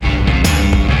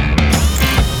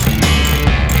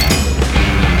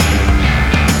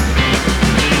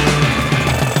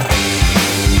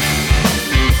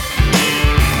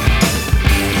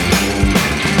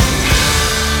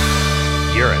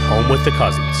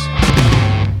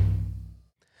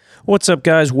What's up,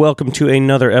 guys? Welcome to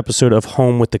another episode of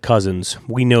Home with the Cousins.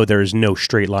 We know there is no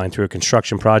straight line through a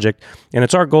construction project, and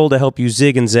it's our goal to help you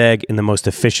zig and zag in the most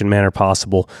efficient manner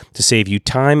possible to save you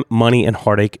time, money, and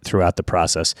heartache throughout the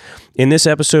process. In this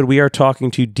episode, we are talking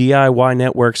to DIY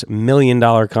Network's $1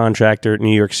 million contractor,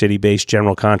 New York City-based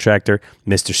general contractor,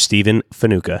 Mr. Steven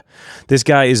Finucane. This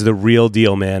guy is the real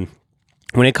deal, man.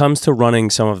 When it comes to running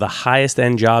some of the highest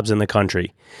end jobs in the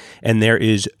country, and there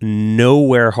is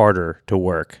nowhere harder to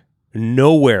work,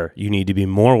 nowhere you need to be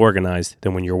more organized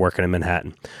than when you're working in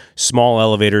Manhattan. Small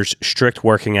elevators, strict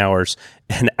working hours,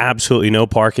 and absolutely no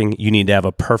parking. You need to have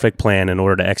a perfect plan in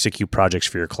order to execute projects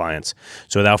for your clients.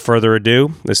 So without further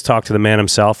ado, let's talk to the man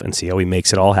himself and see how he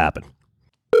makes it all happen.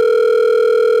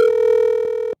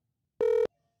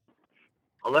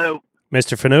 Hello.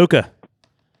 Mr. Finucane.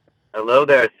 Hello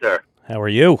there, sir. How are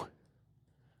you?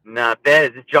 Not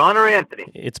bad. Is it John or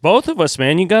Anthony? It's both of us,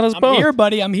 man. You got us both. I'm here,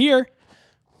 buddy. I'm here.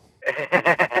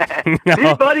 Hey,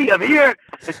 buddy, I'm here.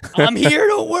 I'm here.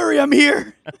 Don't worry. I'm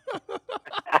here.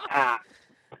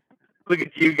 Look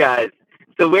at you guys.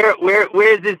 So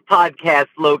where's this podcast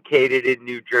located in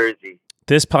New Jersey?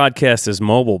 This podcast is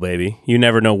mobile, baby. You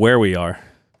never know where we are.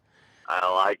 I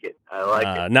like it.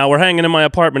 Now we're hanging in my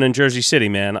apartment in Jersey City,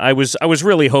 man. I was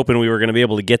really hoping we were going to be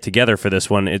able to get together for this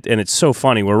one, and it's so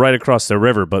funny. We're right across the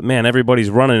river, but man,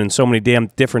 everybody's running in so many damn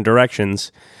different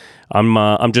directions.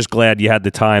 I'm just glad you had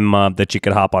the time that you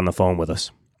could hop on the phone with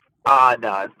us.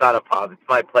 No, it's not a problem. It's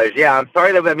my pleasure. Yeah, I'm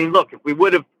sorry that. I mean, look, if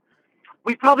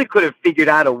we probably could have figured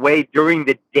out a way during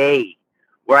the day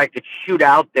where I could shoot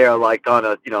out there like on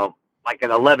a, like at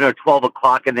 11 or 12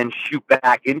 o'clock and then shoot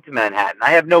back into Manhattan.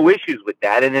 I have no issues with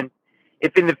that. And then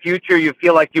if in the future you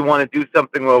feel like you want to do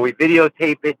something where we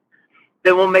videotape it,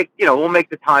 then we'll make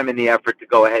the time and the effort to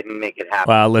go ahead and make it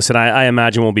happen. Well, listen, I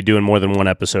imagine we'll be doing more than one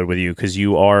episode with you because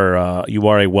you are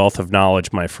a wealth of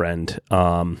knowledge, my friend.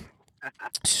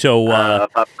 So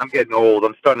I'm getting old.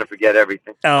 I'm starting to forget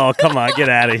everything. Oh, come on, get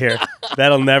out of here.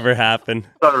 That'll never happen.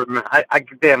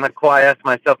 Damn, that's why I ask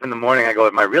myself in the morning. I go,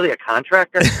 "Am I really a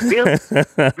contractor? Really?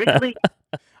 Really?"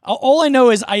 All I know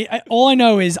is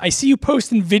I see you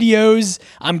posting videos.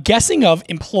 I'm guessing of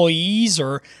employees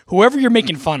or whoever you're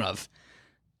making fun of.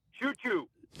 Choo Choo.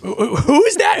 Who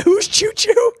is that? Who's Choo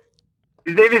Choo?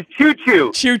 His name is Choo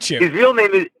Choo. Choo Choo. His real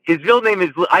name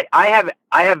is. I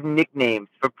have nicknames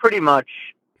for pretty much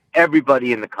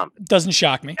everybody in the company. Doesn't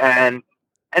shock me. And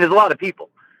there's a lot of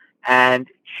people. And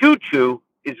Choo Choo,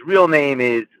 his real name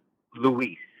is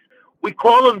Luis. We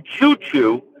call him Choo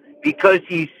Choo because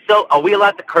he's so. Are we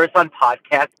allowed to curse on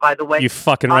podcasts? By the way, you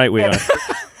fucking right we are.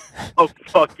 Oh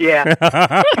fuck yeah!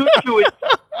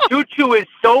 Choo Choo is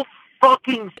so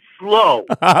fucking slow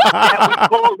that we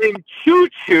call him Choo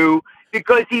Choo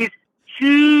because he's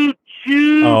choo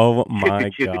choo. Oh my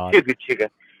god! Chugga.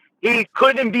 He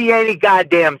couldn't be any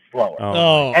goddamn slower.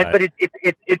 But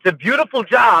it's a beautiful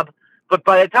job. But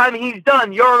by the time he's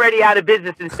done, you're already out of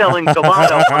business and selling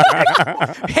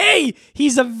gelato. Hey,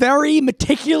 he's a very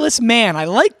meticulous man. I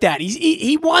like that.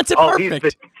 He wants it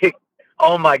perfect.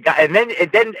 Oh my god! And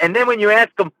then when you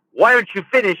ask him why aren't you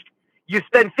finished, you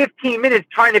spend 15 minutes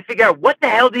trying to figure out what the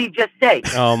hell did he just say.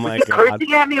 Oh my god! Was he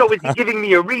cursing at me or was he giving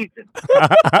me a reason?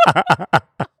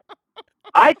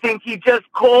 I think he just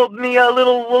called me a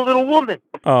little woman.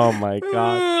 Oh my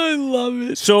god! I love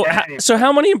it. So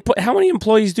how many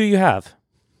employees do you have?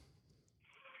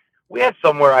 We have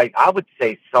somewhere I would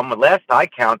say last I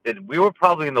counted, we were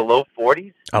probably in the low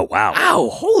 40s. Oh wow! Wow!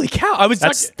 Holy cow!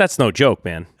 That's no joke,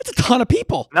 man. That's a ton of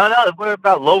people. No, we're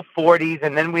about low 40s,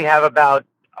 and then we have about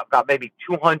maybe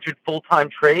 200 full-time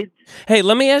trades. Hey,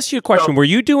 let me ask you a question. Were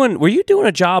you doing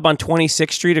a job on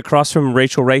 26th Street across from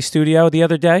Rachel Ray Studio the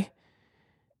other day?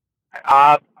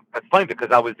 That's funny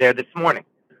because I was there this morning.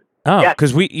 Oh,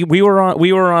 because we were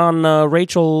on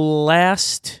Rachel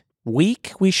last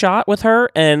week. We shot with her,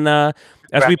 and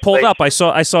as we pulled up, I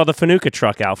saw the Finucane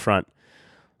truck out front.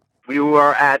 We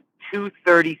were at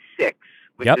 236,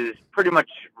 which is pretty much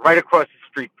right across the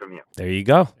street from you. There you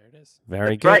go. There it is.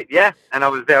 Very good. Right, yeah. And I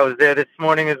was there this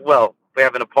morning as well. We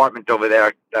have an apartment over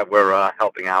there that we're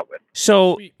helping out with.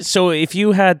 So if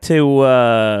you had to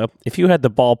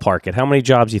ballpark it, how many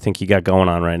jobs do you think you got going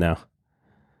on right now?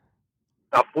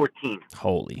 About 14.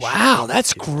 Holy shit. Wow,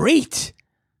 that's great.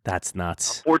 That's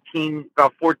nuts.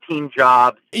 About 14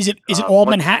 jobs. Is it all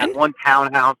Manhattan? One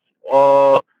townhouse.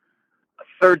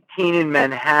 13 in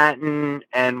Manhattan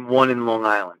and 1 in Long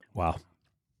Island. Wow.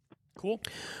 Cool.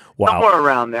 Wow. Somewhere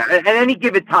around there. At any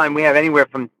given time, we have anywhere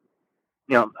from,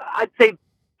 I'd say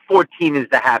 14 is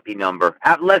the happy number.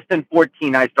 At less than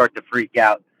 14, I start to freak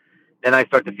out then I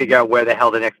start to figure out where the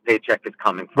hell the next paycheck is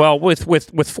coming from. Well,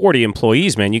 with 40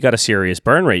 employees, man, you got a serious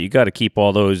burn rate. You got to keep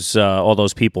all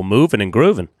those people moving and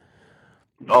grooving.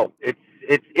 Oh,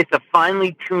 it's a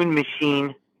finely tuned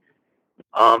machine,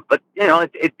 but you know,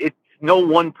 it's no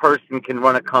one person can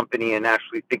run a company and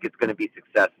actually think it's going to be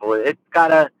successful.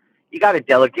 You gotta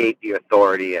delegate the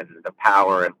authority and the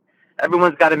power, and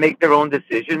everyone's got to make their own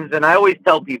decisions. And I always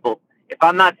tell people, if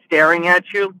I'm not staring at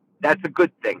you, that's a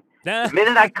good thing. The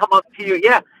minute I come up to you,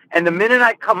 and the minute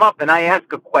I come up and I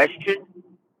ask a question,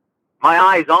 my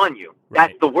eye's on you. Right.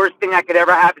 That's the worst thing that could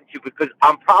ever happen to you, because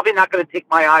I'm probably not going to take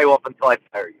my eye off until I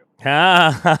fire you.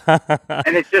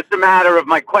 And it's just a matter of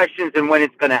my questions and when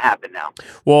it's going to happen now.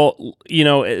 Well, you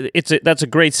know, that's a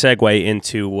great segue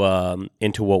into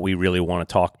what we really want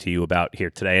to talk to you about here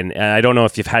today. And I don't know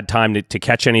if you've had time to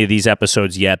catch any of these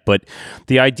episodes yet, but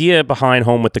the idea behind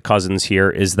Home with the Cousins here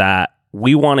is that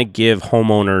we want to give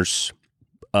homeowners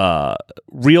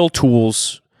real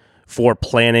tools for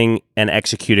planning and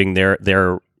executing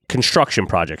their construction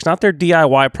projects, not their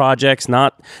DIY projects,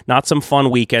 not some fun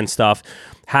weekend stuff.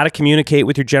 How to communicate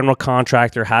with your general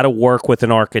contractor, how to work with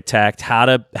an architect, how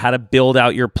to build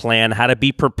out your plan, how to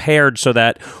be prepared so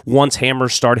that once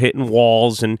hammers start hitting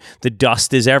walls and the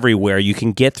dust is everywhere, you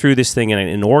can get through this thing in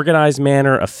an organized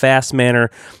manner, a fast manner,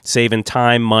 saving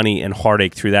time, money, and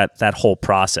heartache through that whole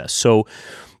process. So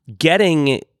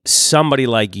getting somebody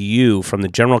like you from the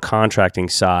general contracting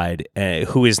side,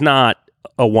 who is not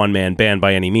a one-man band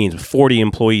by any means, 40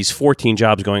 employees, 14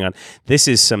 jobs going on. This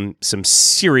is some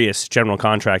serious general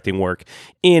contracting work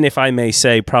in, if I may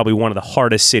say, probably one of the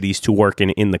hardest cities to work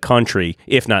in the country,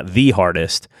 if not the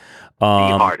hardest. The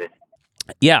hardest.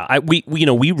 Yeah,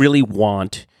 we really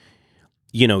want,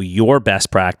 you know, your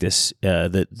best practice,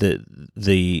 the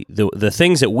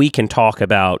things that we can talk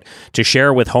about to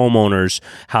share with homeowners,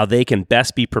 how they can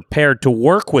best be prepared to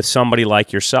work with somebody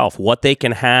like yourself, what they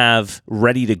can have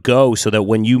ready to go so that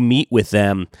when you meet with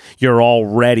them, you're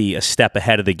already a step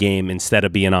ahead of the game instead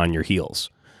of being on your heels.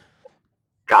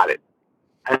 Got it.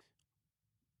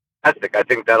 I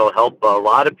think that'll help a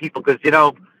lot of people, because, you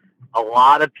know, a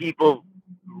lot of people,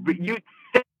 you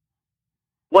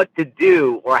what to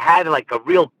do or had like a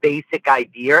real basic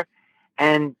idea,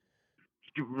 and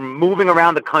moving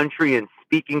around the country and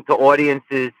speaking to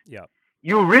audiences,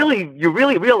 you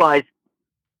really realize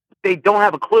they don't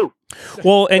have a clue.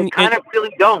 Well, they kind of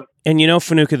really don't. And you know,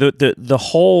 Finucane, the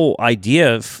whole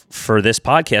idea for this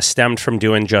podcast stemmed from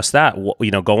doing just that.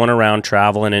 You know, going around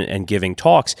traveling and giving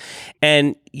talks.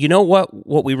 And you know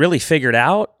what we really figured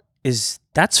out is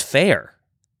that's fair.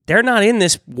 They're not in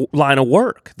this line of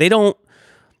work. They don't.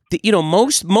 You know,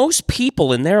 most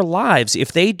people in their lives,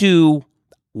 if they do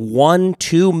 1,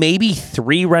 2, maybe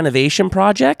 3 renovation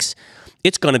projects,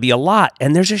 it's going to be a lot.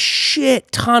 And there's a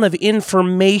shit ton of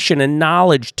information and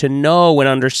knowledge to know and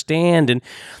understand. And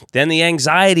then the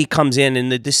anxiety comes in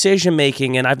and the decision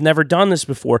making, and I've never done this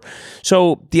before.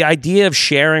 So the idea of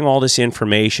sharing all this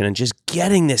information and just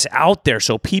getting this out there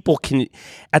so people can,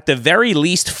 at the very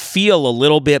least, feel a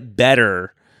little bit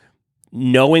better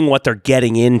knowing what they're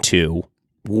getting into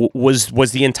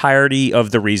was the entirety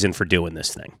of the reason for doing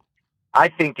this thing. I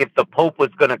think if the Pope was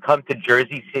going to come to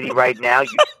Jersey City right now, you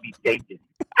should be sainted.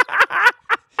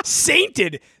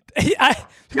 Sainted? Yep.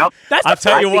 I'll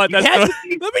tell you what. Let me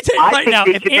tell you right now.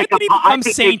 If Anthony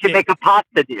becomes sainted, they should make a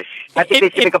pasta dish. I think they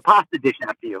should make a pasta dish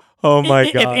after you. Oh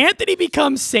my God! If Anthony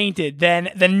becomes sainted, then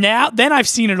I've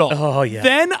seen it all. Oh yeah.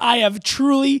 Then I have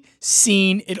truly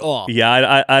seen it all.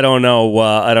 Yeah, I don't know.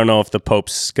 I don't know if the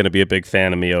Pope's going to be a big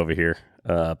fan of me over here.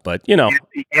 But you know,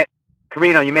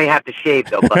 Carino, you may have to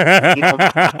shave though. But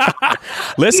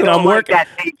listen, I'm working. That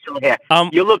facial hair.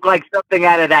 You look like something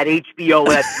out of that HBO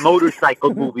that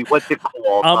motorcycle movie. What's it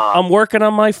called? I'm working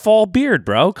on my fall beard,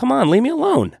 bro. Come on, leave me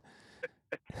alone.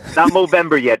 Not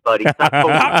Movember yet, buddy.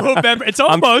 Not Movember. It's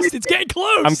almost. It's getting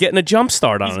close. I'm getting a jump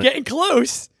start on it. It's getting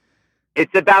close.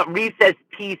 It's about recess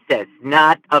pieces,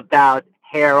 not about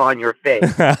hair on your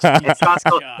face.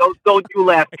 Don't you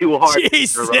laugh too hard.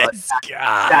 Jesus God.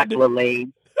 Jack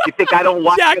LaLanne. You think I don't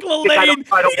watch? Jack LaLanne.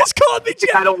 You just called me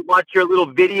Jack. I don't watch your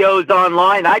little videos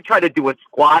online. I try to do a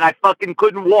squat. I fucking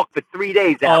couldn't walk for 3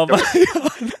 days after.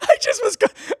 I just was.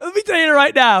 Let me tell you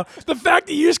right now. The fact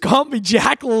that you just called me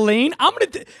Jack LaLanne, I'm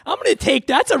gonna take.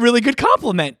 That's a really good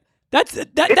compliment. That's an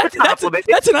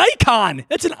icon.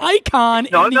 That's an icon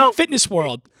in the fitness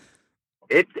world.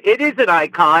 It is an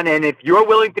icon, and if you're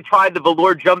willing to try the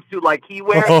velour jumpsuit like he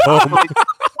wears, oh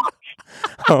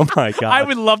my God! I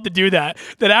would love to do that.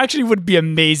 That actually would be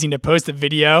amazing to post a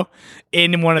video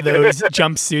in one of those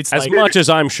jumpsuits. As much as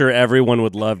I'm sure everyone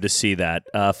would love to see that,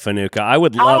 Finucane, I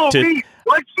would love to.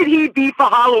 What should he be for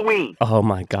Halloween? Oh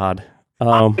my God.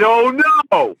 No.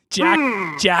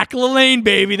 Jack LaLanne,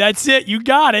 baby. That's it. You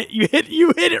got it. You hit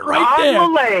it right there.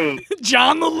 John LaLanne.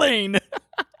 John LaLanne.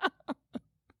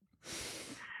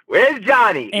 Where's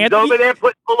Johnny? Anthony- He's over there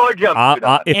putting floor jumpsuit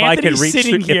on. If I could Anthony's reach,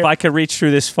 sitting through, here. if I could reach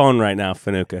through this phone right now,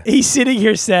 Fanuka. He's sitting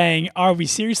here saying, "Are we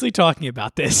seriously talking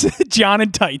about this?" John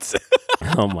in tights.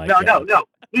 Oh my No, God.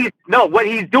 no. What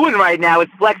he's doing right now is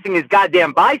flexing his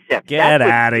goddamn biceps. Get That's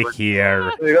what out he's of doing.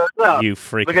 here, Look, you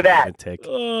freaking Look at that. lunatic.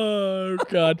 Oh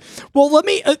God. Well, let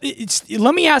me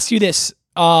ask you this.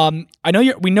 I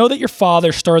know we know that your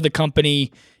father started the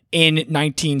company in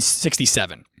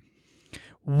 1967.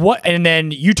 What? And then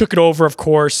you took it over, of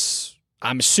course.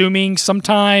 I'm assuming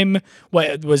sometime.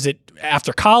 What was it?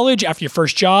 After college, after your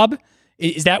first job?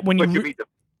 Is that when But you? you read the-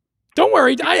 Don't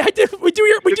worry. We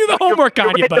do the homework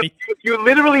on you, buddy. You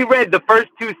literally read the first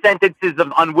two sentences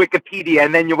on Wikipedia,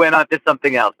 and then you went on to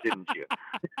something else, didn't you?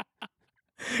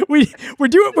 We're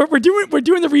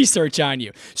doing the research on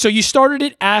you. So you started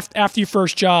it after your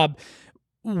first job.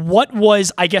 What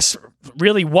was, I guess,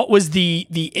 really, what was the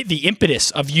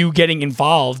impetus of you getting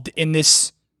involved in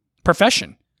this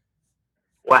profession?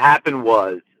 What happened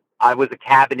was I was a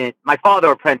cabinet. My father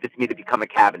apprenticed me to become a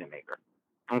cabinet maker.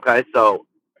 Okay, so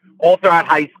all throughout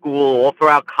high school, all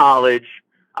throughout college,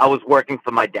 I was working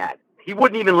for my dad. He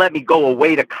wouldn't even let me go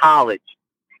away to college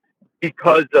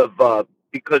because of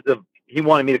he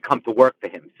wanted me to come to work for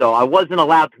him. So I wasn't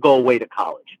allowed to go away to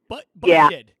college. But Yeah.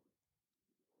 you did.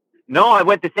 No, I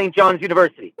went to St. John's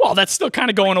University. Well, that's still kind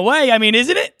of going away. I mean,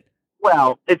 isn't it?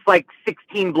 Well, it's like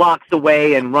 16 blocks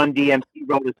away, and Run DMC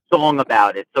wrote a song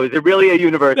about it. So is it really a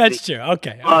university? That's true.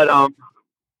 Okay.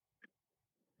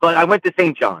 But I went to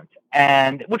St. John's,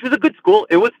 and which was a good school.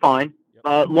 It was fine.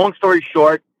 Long story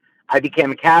short, I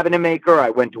became a cabinet maker. I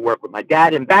went to work with my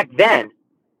dad, and back then,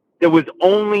 there was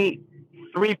only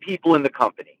 3 people in the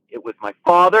company. It was my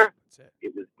father,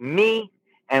 it was me,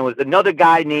 and it was another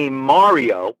guy named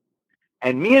Mario.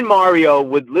 And me and Mario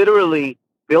would literally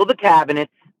build the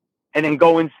cabinets and then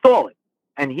go install it.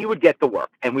 And he would get the work.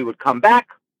 And we would come back,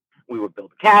 we would build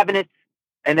the cabinets,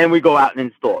 and then we go out and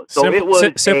install it. So it was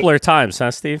simpler times, huh,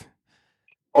 Steve?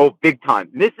 big time.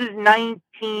 This is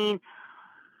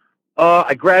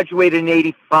I graduated in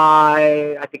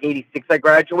 85, I think 86 I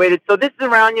graduated. So this is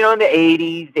around, in the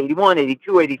 80s, 81,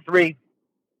 82, 83.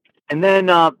 And then,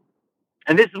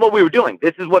 and this is what we were doing.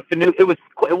 This is what it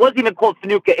wasn't even called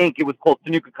Fanuka Inc. It was called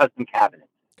Fanuka Custom Cabinets.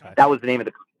 Okay. That was the name of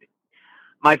the company.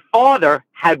 My father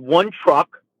had one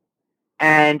truck,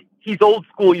 and he's old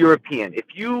school European. If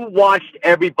you watched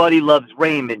Everybody Loves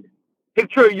Raymond,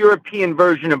 picture a European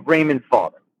version of Raymond's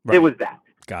father. Right. It was that.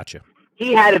 Gotcha.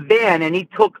 He had a van, and he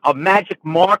took a magic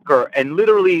marker and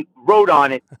literally wrote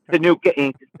on it, Fanuka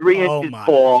Inc., 3 Oh inches my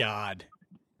tall. God.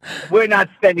 We're not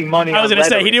spending money I was on going to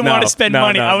say, lettering. he didn't No, want to spend no,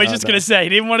 money. no, I was no, just no. going to say, he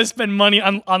didn't want to spend money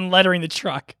on lettering the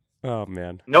truck. Oh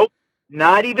man. Nope,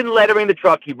 not even lettering the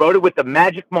truck. He wrote it with a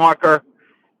magic marker,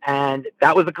 and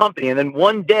that was the company. And then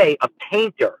one day, a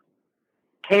painter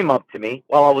came up to me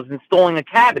while I was installing a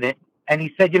cabinet, and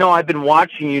he said, I've been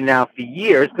watching you now for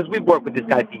years, because we've worked with this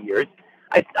guy for years.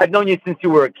 I've known you since you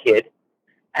were a kid,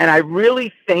 and I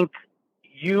really think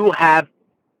you have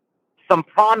some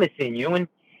promise in you. And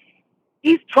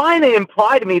he's trying to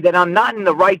imply to me that I'm not in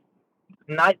the right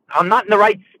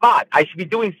spot. I should be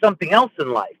doing something else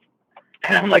in life.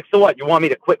 And I'm like, so what? You want me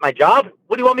to quit my job?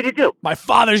 What do you want me to do? My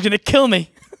father's going to kill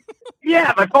me.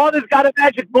 Yeah, my father's got a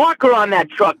magic marker on that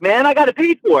truck, man. I got to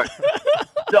pay for it.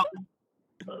 So,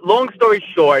 long story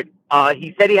short,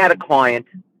 he said he had a client,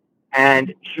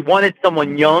 and she wanted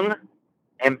someone young,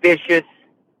 ambitious,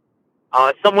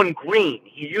 someone green.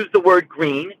 He used the word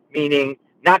green, meaning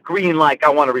not green like I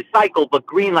want to recycle, but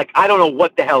green like I don't know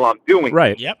what the hell I'm doing.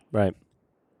 Right. Yep. Right.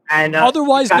 And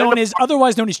Otherwise kind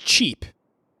of known as cheap.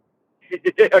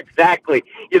 exactly.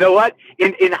 You know what?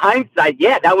 In hindsight,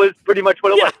 yeah, that was pretty much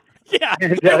what it was. Yeah.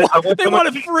 And, They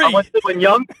want it free. I want someone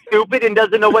young, stupid, and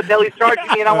doesn't know what the hell he's charging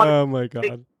me, and I want Oh my God.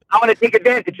 to take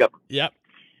advantage of him. Yep.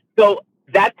 So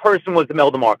that person was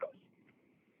Imelda Marcos,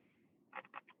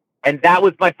 and that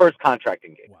was my first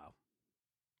contracting gig.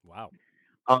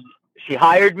 Wow. She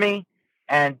hired me,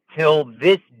 and till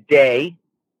this day,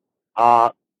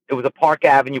 it was a Park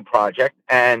Avenue project,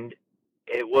 and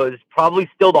it was probably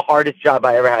still the hardest job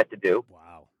I ever had to do.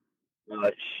 Wow.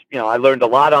 I learned a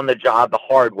lot on the job the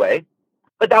hard way,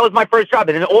 but that was my first job.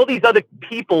 And then all these other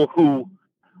people who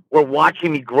were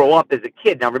watching me grow up as a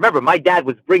kid. Now, remember, my dad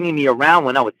was bringing me around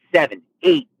when I was 7,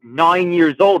 8, 9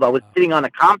 years old. I was sitting on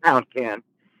a compound can,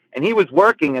 and he was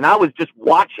working, and I was just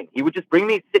watching. He would just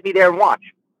sit me there and watch.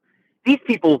 These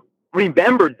people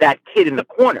remembered that kid in the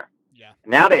corner. Yeah.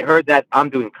 Now they heard that I'm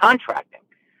doing contracting.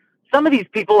 Some of these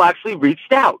people actually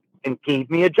reached out and gave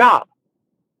me a job.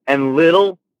 And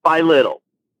little by little,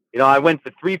 I went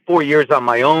for 3-4 years on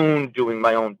my own, doing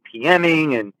my own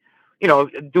PMing and,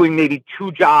 doing maybe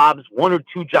 2 jobs, 1 or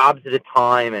 2 jobs at a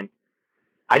time. And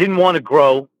I didn't want to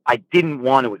grow. I didn't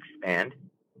want to expand.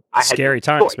 Scary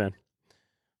times, man.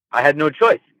 I had no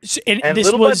choice.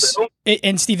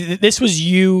 And Steve, this was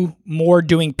you more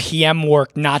doing PM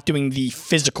work, not doing the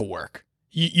physical work.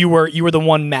 You were the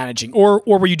one managing, or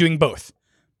were you doing both?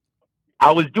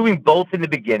 I was doing both in the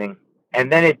beginning,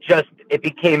 and then it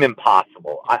became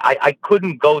impossible. I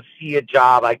couldn't go see a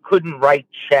job. I couldn't write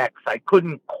checks. I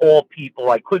couldn't call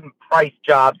people. I couldn't price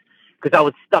jobs because I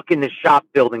was stuck in the shop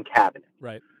building cabinets.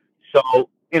 Right. So,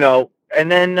 and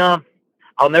then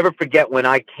I'll never forget when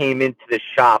I came into the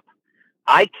shop.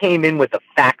 I came in with a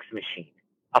fax machine.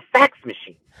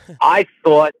 I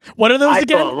thought. What are those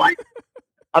again?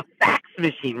 A fax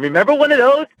machine. Remember one of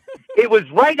those? It was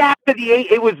right after the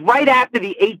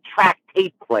 8-track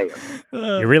tape player.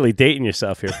 You're really dating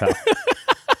yourself here, pal.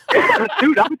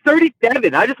 Dude, I'm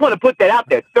 37. I just want to put that out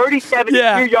there. 37.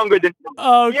 Yeah. You're younger than.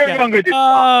 Okay. You're younger than.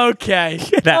 Okay.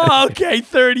 Okay.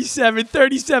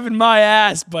 37. My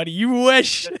ass, buddy. You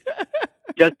wish.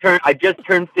 I just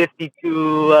turned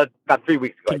 52 about 3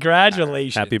 weeks ago.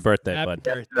 Congratulations! Happy birthday, bud.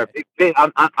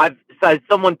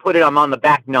 Someone put it. I'm on the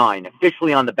back 9,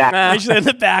 officially on the back. Officially on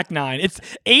the back 9.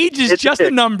 Age is just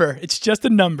a number. It's just a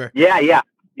number. Yeah.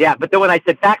 But then when I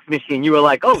said fax machine, you were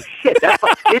like, "Oh shit, that's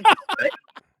what kids do, right?"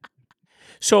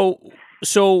 So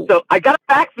I got a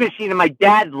fax machine, and my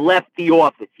dad left the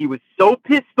office. He was so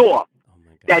pissed off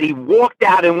that he walked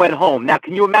out and went home. Now,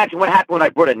 can you imagine what happened when I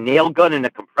brought a nail gun and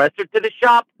a compressor to the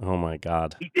shop? Oh, my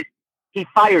God. He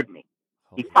fired me.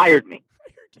 He fired me.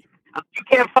 You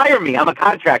can't fire me. I'm a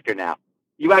contractor now.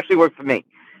 You actually work for me.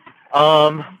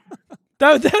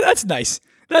 That's nice.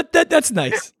 That's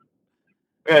nice.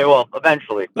 Yeah, well,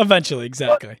 eventually. Eventually,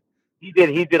 exactly. He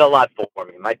did a lot for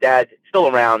me. My dad's still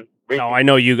around. No, I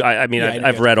know you. I mean,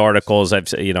 I've read articles. I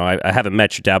haven't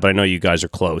met your dad, but I know you guys are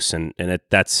close, and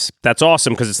that's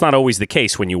awesome because it's not always the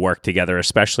case when you work together,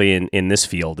 especially in this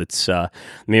field. It's I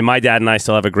mean, my dad and I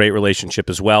still have a great relationship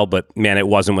as well, but man, it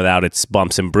wasn't without its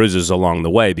bumps and bruises along the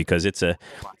way because it's a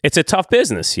tough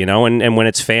business, and when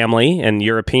it's family and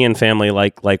European family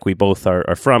like we both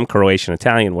are from, Croatian,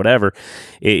 Italian, whatever,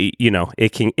 it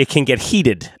can get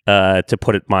heated, to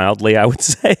put it mildly, I would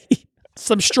say.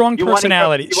 Some strong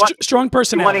personality. Strong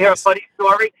personality. You want to hear a funny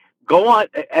story? Go on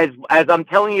as I'm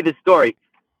telling you the story.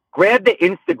 Grab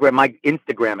my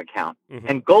Instagram account,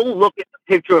 and go look at the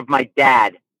picture of my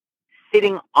dad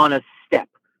sitting on a step.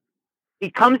 He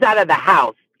comes out of the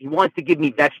house. He wants to give me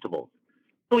vegetables.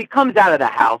 So he comes out of the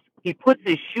house. He puts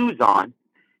his shoes on,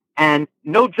 and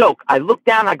no joke, I look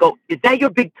down. I go, "Is that your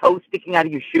big toe sticking out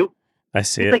of your shoe?" I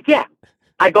see He's it. like, "Yeah."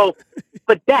 I go,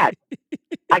 "But Dad,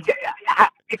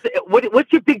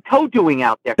 what's your big toe doing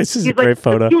out there?" This is a great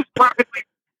photo. The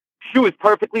shoe is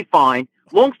perfectly fine.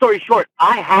 Long story short,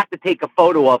 I have to take a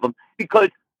photo of him because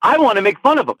I want to make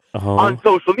fun of him on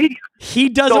social media. He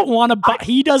doesn't want to buy.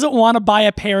 He doesn't want to buy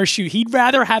a pair of shoes. He'd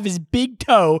rather have his big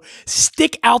toe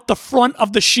stick out the front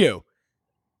of the shoe.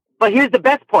 But here's the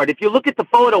best part: if you look at the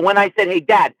photo, when I said, "Hey,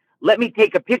 Dad, let me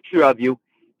take a picture of you,"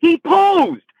 he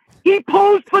posed. He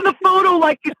posed for the photo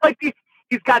like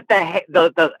he's got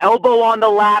the elbow on the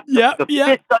lap, the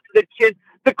fist under the chin,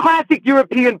 the classic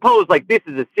European pose. Like, this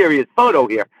is a serious photo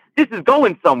here. This is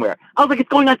going somewhere. I was like, it's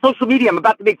going on social media. I'm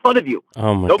about to make fun of you.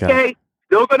 Oh my God. Okay,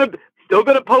 still gonna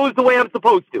pose the way I'm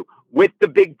supposed to, with the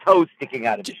big toe sticking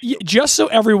out of it. Just so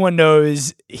everyone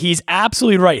knows, he's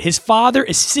absolutely right. His father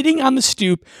is sitting on the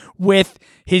stoop with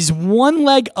his one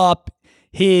leg up,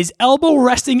 his elbow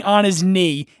resting on his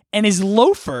knee, and his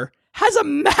loafer has a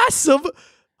massive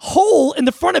hole in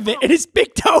the front of it, and his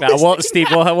big toe. Steve,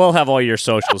 we'll have all your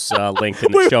socials linked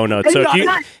in the show notes. So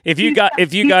if you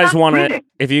guys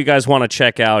want to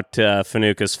check out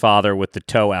Finuca's father with the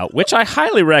toe out, which I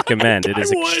highly recommend, it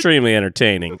is extremely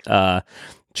entertaining.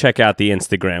 Check out the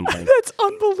Instagram link. That's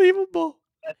unbelievable.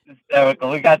 That's hysterical.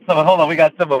 We got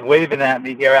someone waving at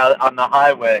me here out on the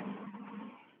highway.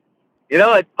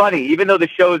 It's funny. Even though the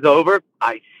show's over,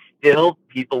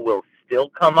 people will still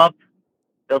come up.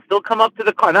 They'll still come up to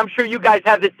the car. And I'm sure you guys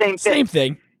have the same thing. Same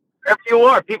thing. Wherever you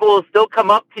are, people will still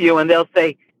come up to you and they'll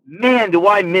say, "Man, do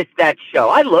I miss that show.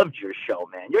 I loved your show,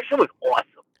 man. Your show was awesome."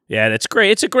 Yeah, that's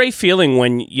great. It's a great feeling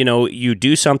when, you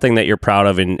do something that you're proud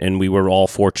of, and we were all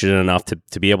fortunate enough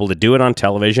to be able to do it on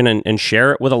television and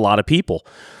share it with a lot of people.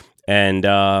 And,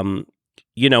 the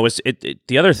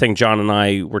other thing John and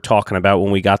I were talking about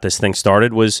when we got this thing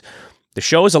started was the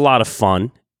show is a lot of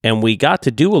fun. and we got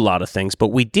to do a lot of things, but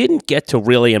we didn't get to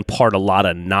really impart a lot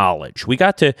of knowledge. We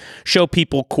got to show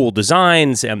people cool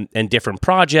designs and different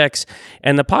projects,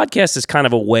 and the podcast is kind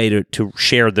of a way to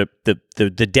share the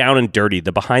down and dirty,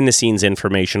 the behind the scenes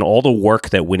information, all the work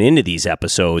that went into these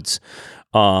episodes.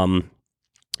 In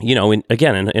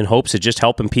hopes of just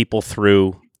helping people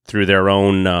through their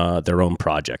own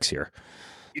projects here.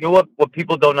 You know what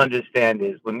people don't understand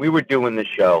is when we were doing the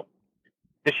show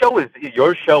is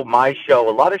your show, my show.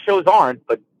 A lot of shows aren't,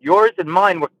 but yours and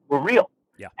mine were real.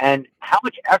 Yeah. And how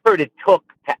much effort it took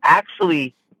to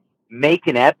actually make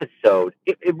an episode,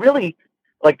 it really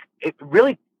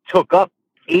took up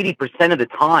 80% of the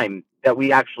time that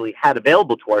we actually had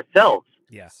available to ourselves.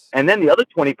 Yes. And then the other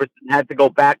 20% had to go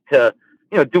back to,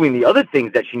 doing the other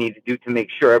things that you need to do to make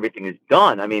sure everything is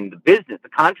done. I mean, the business, the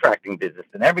contracting business,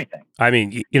 and everything. I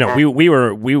mean,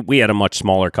 we had a much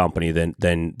smaller company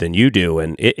than you do,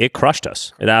 and it crushed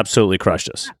us. It absolutely crushed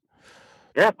us.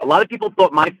 Yeah, a lot of people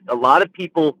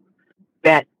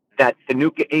bet that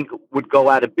Sanuka Inc. would go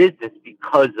out of business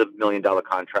because of $1 Million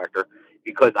Contractor,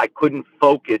 because I couldn't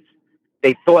focus.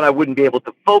 They thought I wouldn't be able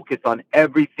to focus on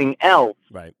everything else.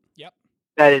 Right.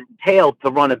 That it entailed to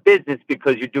run a business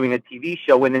because you're doing a TV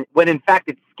show, when in fact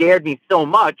it scared me so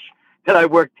much that I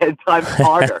worked 10 times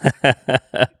harder.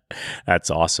 That's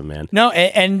awesome, man. No,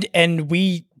 and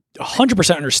we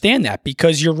 100% understand that,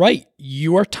 because you're right.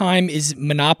 Your time is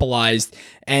monopolized,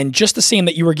 and just the same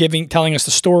that you were telling us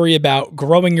the story about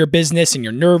growing your business and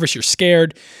you're nervous, you're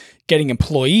scared, getting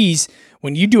employees.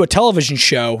 When you do a television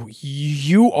show,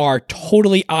 you are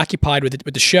totally occupied with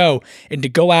the show, and to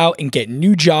go out and get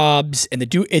new jobs and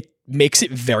it makes it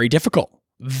very difficult,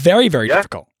 very, very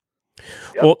difficult.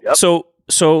 Yep.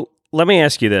 So let me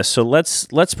ask you this. So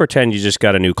let's pretend you just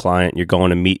got a new client. You're going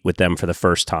to meet with them for the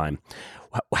first time.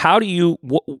 How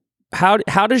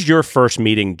does your first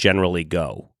meeting generally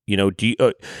go?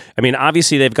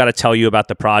 Obviously they've got to tell you about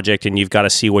the project and you've got to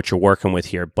see what you're working with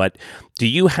here, but do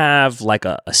you have like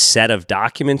a set of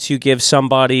documents you give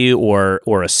somebody or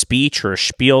a speech or a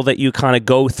spiel that you kind of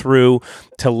go through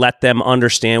to let them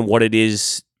understand what it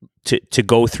is to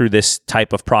go through this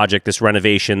type of project, this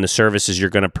renovation, the services you're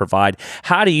going to provide?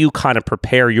 How do you kind of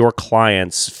prepare your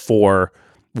clients for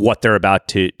what they're about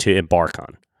to embark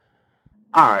on?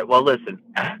 All right. Well, listen,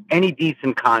 any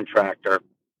decent contractor,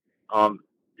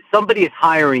 somebody is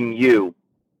hiring you,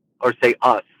 or say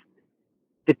us,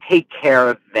 to take care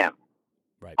of them.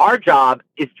 Right. Our job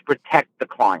is to protect the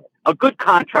client. A good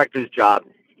contractor's job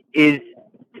is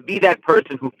to be that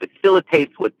person who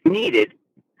facilitates what's needed,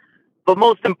 but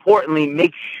most importantly,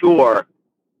 make sure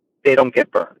they don't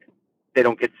get burned, they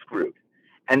don't get screwed.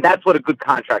 And that's what a good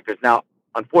contractor is. Now,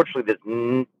 unfortunately,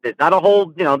 there's not a whole,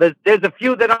 there's a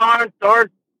few that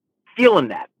aren't feeling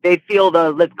that. They feel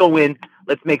let's go in,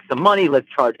 let's make some money, let's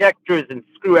charge extras and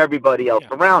screw everybody else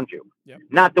around you. Yep.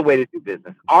 Not the way to do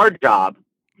business. Our job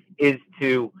is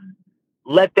to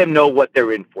let them know what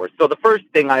they're in for. So the first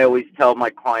thing I always tell my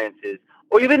clients is,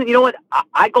 or even,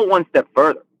 I go one step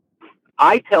further.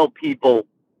 I tell people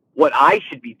what I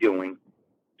should be doing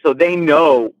so they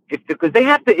know, because they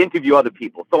have to interview other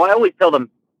people. So I always tell them,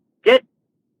 get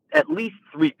at least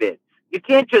 3 bids. You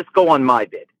can't just go on my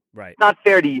bid. Right. It's not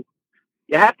fair to you.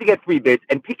 You have to get 3 bids,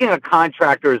 and picking a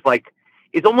contractor is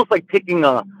almost like picking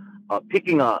the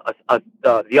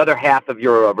other half of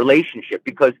your relationship,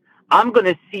 because I'm going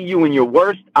to see you in your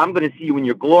worst. I'm going to see you in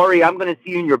your glory. I'm going to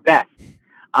see you in your best.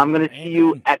 I'm going to see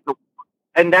you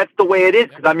and that's the way it is,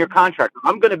 because I'm your contractor.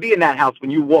 I'm going to be in that house when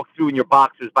you walk through in your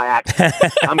boxers by accident.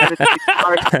 I'm going to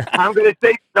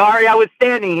say sorry. I was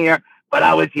standing here, but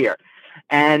I was here.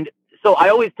 And so I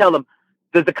always tell them,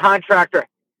 does the contractor,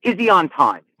 is he on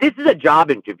time? This is a job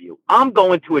interview. I'm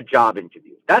going to a job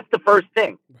interview. That's the first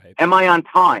thing. Right. Am I on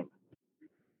time?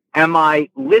 Am I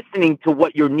listening to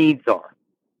what your needs are?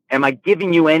 Am I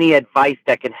giving you any advice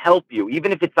that can help you,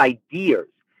 even if it's ideas?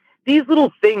 These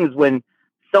little things, when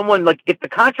someone, if the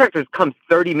contractor comes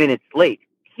 30 minutes late,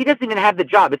 he doesn't even have the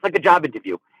job. It's like a job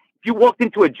interview. If you walked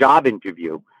into a job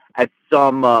interview at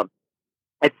some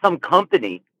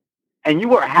company and you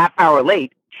were a half hour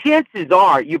late, chances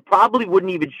are you probably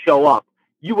wouldn't even show up.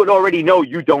 You would already know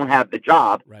you don't have the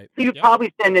job. Right. So you'd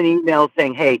probably send an email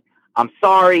saying, hey, I'm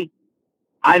sorry.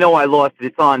 I know I lost it.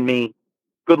 It's on me.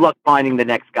 Good luck finding the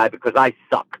next guy because I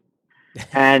suck.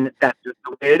 And that's just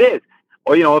the way it is.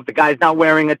 Or, if the guy's not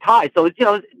wearing a tie. So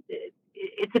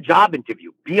it's a job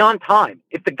interview. Be on time.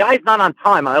 If the guy's not on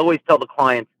time, I always tell the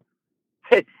clients,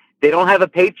 they don't have a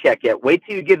paycheck yet. Wait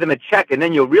till you give them a check, and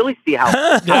then you'll really see how.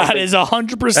 That is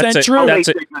 100% true.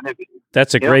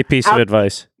 That's a great piece of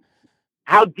advice.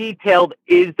 How detailed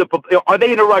is are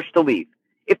they in a rush to leave?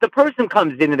 If the person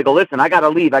comes in and they go, listen, I got to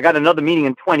leave. I got another meeting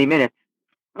in 20 minutes.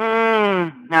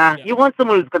 You want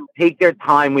someone who's going to take their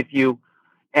time with you.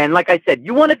 And like I said,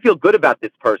 you want to feel good about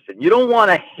this person. You don't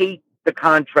want to hate the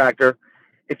contractor.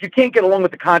 If you can't get along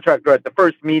with the contractor at the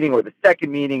first meeting or the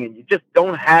second meeting and you just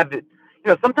don't have it,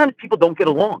 sometimes people don't get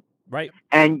along. Right.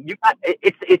 And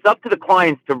it's up to the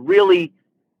clients to really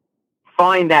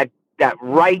find that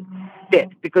right fit,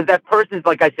 because that person's,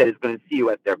 like I said, is going to see you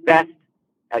at their best,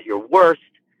 at your worst,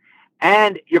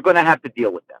 and you're going to have to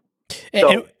deal with them.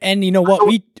 So, and you know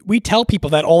what? We tell people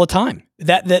that all the time,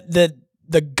 that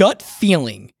the gut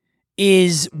feeling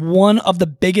is one of the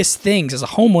biggest things as a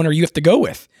homeowner you have to go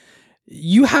with.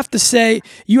 You have to say,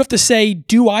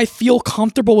 do I feel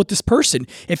comfortable with this person?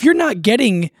 If you're not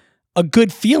getting a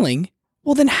good feeling,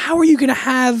 well, then how are you going to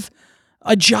have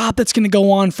a job that's going to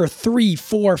go on for 3,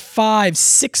 4, 5,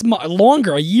 6 months,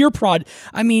 longer, a year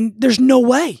I mean, there's no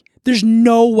way. There's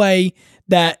no way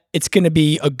that it's going to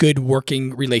be a good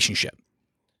working relationship.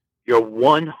 You're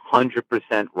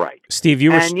 100% right. Steve,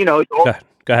 you were... And, go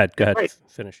ahead. Right.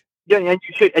 Finish. Yeah,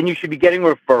 and you should be getting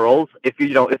referrals. If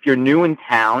you're new in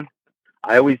town,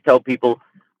 I always tell people,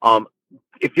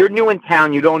 if you're new in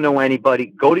town, you don't know anybody,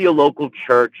 go to your local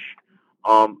church,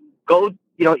 go,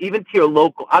 even to your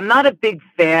local. I'm not a big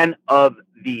fan of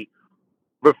the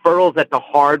referrals at the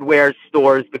hardware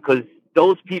stores, because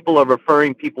those people are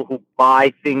referring people who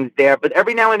buy things there. But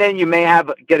every now and then you may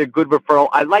get a good referral.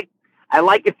 I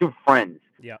like it through friends.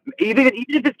 Yeah. Even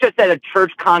if it's just at a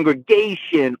church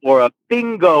congregation or a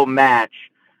bingo match,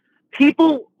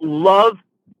 people love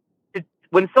to,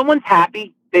 when someone's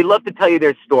happy, they love to tell you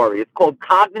their story. It's called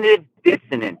cognitive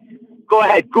dissonance. Go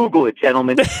ahead, Google it,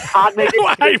 gentlemen. Cognitive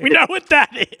dissonance. We know what that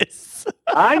is.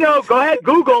 I know. Go ahead,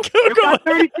 Google. You've got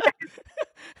 30 seconds.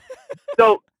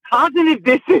 So cognitive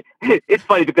dissonance. It's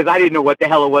funny because I didn't know what the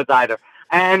hell it was either.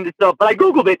 And so, but I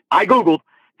Googled it.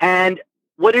 And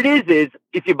what it is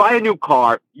if you buy a new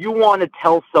car, you want to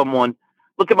tell someone,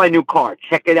 look at my new car,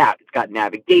 check it out. It's got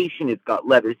navigation, it's got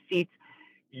leather seats.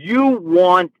 You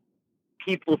want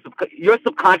people, you're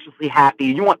subconsciously happy,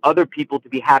 and you want other people to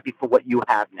be happy for what you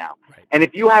have now. Right. And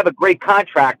if you have a great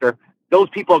contractor, those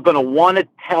people are going to want to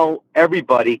tell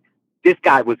everybody, this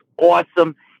guy was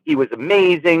awesome, he was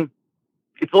amazing.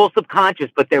 It's all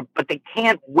subconscious, but they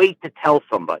can't wait to tell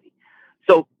somebody.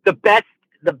 So the best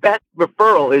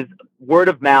referral is word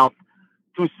of mouth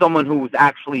to someone who's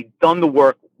actually done the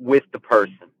work with the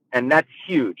person. And that's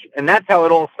huge. And that's how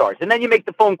it all starts. And then you make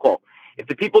the phone call. If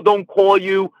the people don't call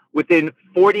you within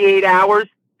 48 hours,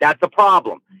 that's a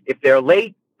problem. If they're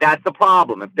late, that's a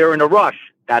problem. If they're in a rush,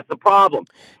 that's a problem.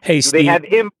 Hey, Steve, they have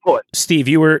input. Steve,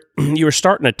 you were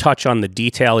starting to touch on the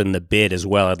detail in the bid as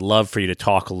well. I'd love for you to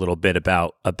talk a little bit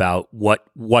about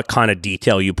what kind of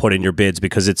detail you put in your bids,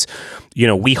 because it's,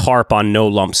 we harp on no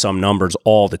lump sum numbers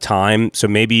all the time. So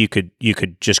maybe you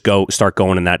could just start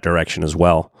going in that direction as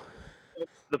well.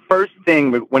 The first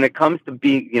thing when it comes to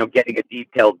getting a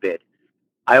detailed bid,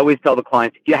 I always tell the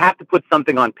clients, you have to put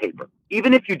something on paper.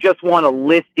 Even if you just want to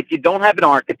list, if you don't have an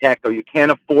architect or you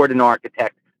can't afford an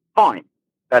architect, fine.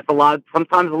 That's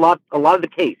sometimes a lot of the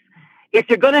case. If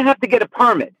you're going to have to get a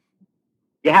permit,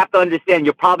 you have to understand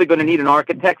you're probably going to need an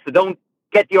architect, so don't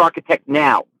get the architect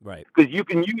now. Right. Because you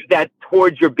can use that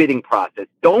towards your bidding process.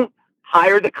 Don't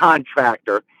hire the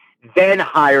contractor, then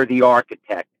hire the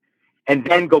architect, and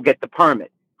then go get the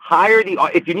permit.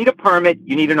 If you need a permit,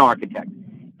 you need an architect.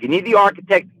 If you need the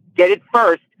architect, get it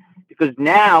first, because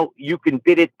now you can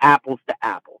bid it apples to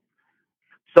apples.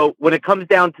 So when it comes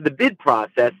down to the bid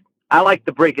process, I like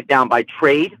to break it down by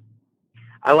trade.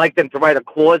 I like them to write a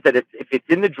clause that if it's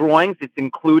in the drawings, it's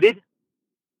included.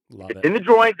 In the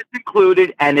drawings, it's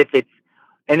included, and if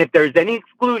there's any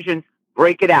exclusions,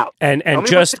 break it out. And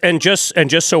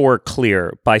just so we're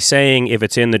clear, by saying if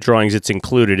it's in the drawings, it's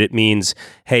included, it means,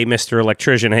 hey, Mr.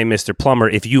 Electrician, hey, Mr. Plumber,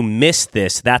 if you miss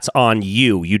this, that's on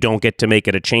you. You don't get to make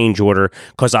it a change order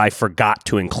because I forgot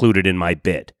to include it in my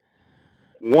bid.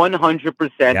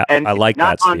 100%. Yeah, and I like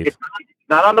that, Steve. It's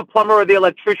not on the plumber or the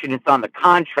electrician. It's on the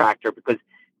contractor, because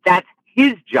that's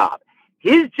his job.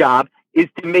 His job is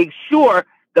to make sure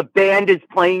the band is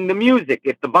playing the music.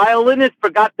 If the violinist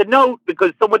forgot the note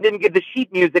because someone didn't give the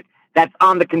sheet music, that's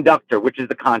on the conductor, which is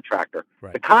the contractor.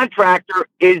 Right. The contractor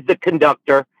is the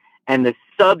conductor, and the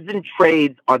subs and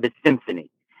trades are the symphony.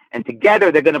 And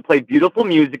together, they're going to play beautiful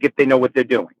music if they know what they're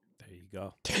doing.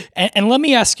 Go. And let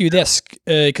me ask you this,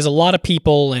 because a lot of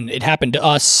people, and it happened to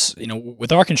us,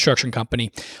 with our construction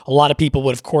company, a lot of people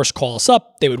would, of course, call us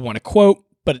up. They would want a quote.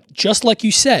 But just like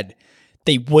you said,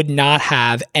 they would not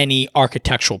have any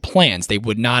architectural plans. They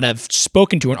would not have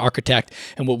spoken to an architect.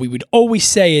 And what we would always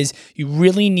say is you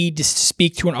really need to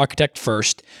speak to an architect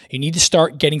first. You need to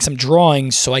start getting some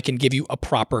drawings so I can give you a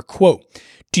proper quote.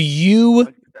 Do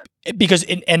you, because,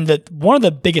 one of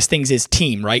the biggest things is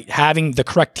team, right? Having the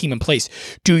correct team in place.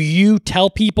 Do you tell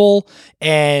people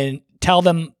and tell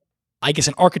them, I guess,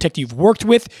 an architect you've worked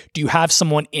with? Do you have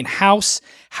someone in-house?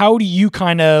 How do you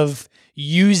kind of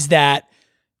use that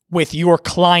with your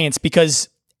clients? Because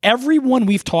everyone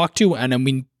we've talked to, and I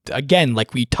mean, again,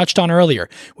 like we touched on earlier,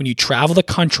 when you travel the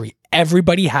country,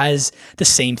 everybody has the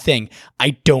same thing.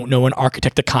 I don't know an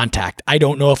architect to contact. I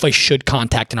don't know if I should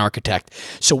contact an architect.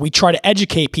 So we try to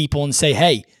educate people and say,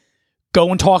 hey, go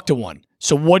and talk to one.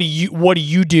 So what do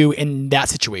you do in that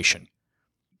situation?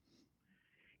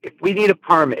 If we need a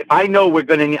permit, if I know we're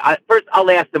going to need, first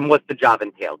I'll ask them what's the job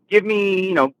entails. Tell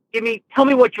me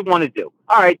what you want to do.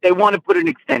 All right, they want to put an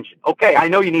extension. Okay, I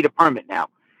know you need a permit now.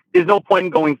 There's no point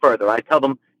in going further. I tell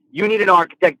them, you need an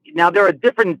architect. Now, there are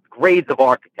different grades of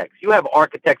architects. You have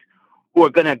architects who are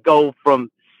going to go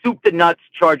from soup to nuts,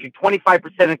 charge you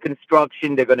 25% of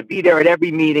construction. They're going to be there at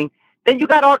every meeting. Then you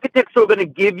got architects who are going to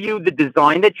give you the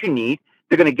design that you need.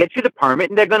 They're going to get you the permit,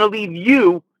 and they're going to leave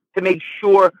you to make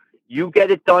sure you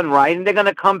get it done right, and they're going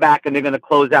to come back and they're going to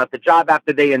close out the job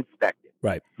after they inspect it.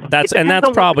 Right. That's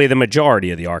probably the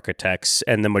majority of the architects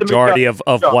and the majority of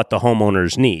what the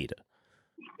homeowners need.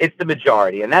 It's the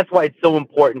majority. And that's why it's so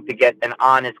important to get an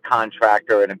honest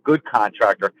contractor and a good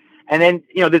contractor. And then,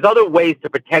 there's other ways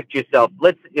to protect yourself.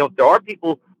 There are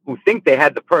people who think they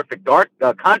had the perfect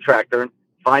contractor and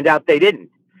find out they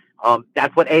didn't.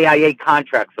 That's what AIA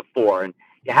contracts are for. And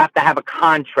you have to have a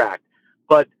contract.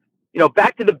 But,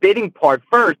 back to the bidding part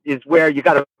first is where you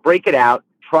got to break it out,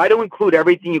 try to include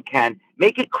everything you can,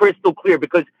 make it crystal clear,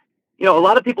 because, a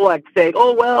lot of people like say,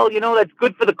 oh, well, that's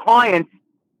good for the client.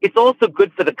 It's also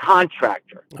good for the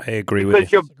contractor. I agree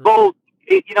with you. Because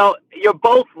you're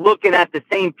both looking at the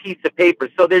same piece of paper.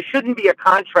 So there shouldn't be a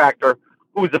contractor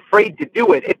who's afraid to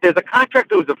do it. If there's a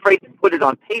contractor who's afraid to put it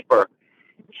on paper,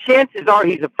 chances are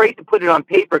he's afraid to put it on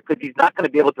paper because he's not going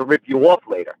to be able to rip you off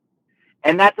later.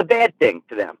 And that's a bad thing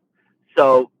to them.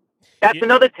 So that's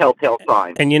another telltale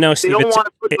sign. And Steve, they don't want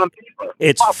to put it on paper.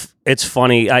 It's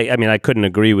funny. I mean, I couldn't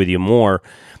agree with you more.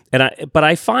 But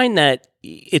I find that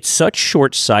it's such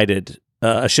short-sighted.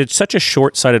 Such a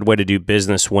short-sighted way to do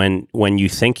business when you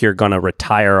think you're going to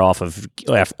retire off of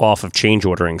change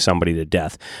ordering somebody to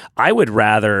death. I would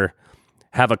rather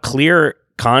have a clear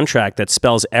contract that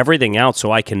spells everything out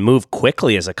so I can move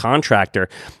quickly as a contractor,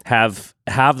 have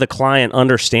the client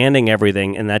understanding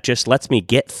everything, and that just lets me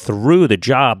get through the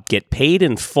job, get paid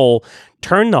in full,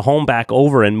 turn the home back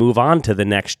over, and move on to the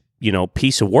next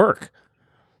piece of work.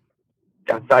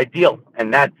 That's ideal.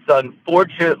 And that's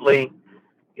unfortunately,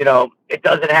 it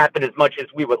doesn't happen as much as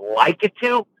we would like it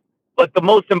to. But the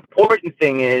most important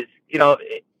thing is,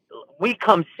 we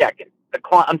come second.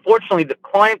 Unfortunately, the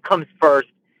client comes first.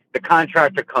 The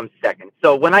contractor comes second.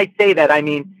 So when I say that, I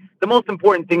mean, the most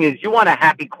important thing is you want a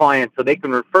happy client so they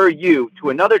can refer you to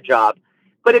another job.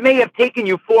 But it may have taken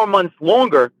you 4 months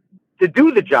longer to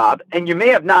do the job, and you may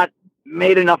have not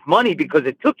made enough money because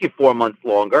it took you 4 months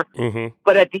longer. Mm-hmm.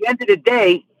 But at the end of the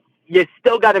day, you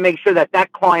still got to make sure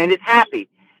that client is happy.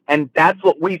 And that's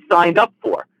what we signed up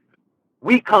for.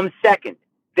 We come second.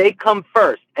 They come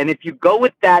first. And if you go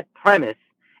with that premise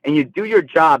and you do your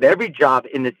job, every job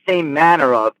in the same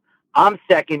manner of, I'm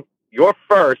second, you're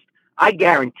first, I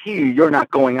guarantee you're not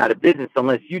going out of business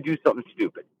unless you do something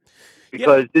stupid.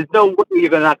 Because there's no way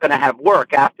you're not going to have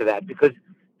work after that, because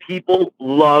people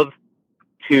love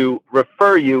to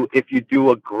refer you if you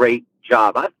do a great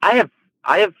job. I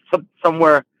have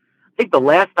somewhere, I think the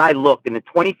last I looked, in the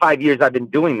 25 years I've been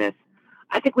doing this,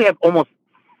 I think we have almost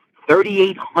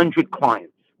 3,800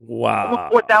 clients. Wow.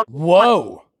 Almost 4,000.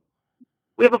 Whoa.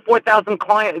 We have about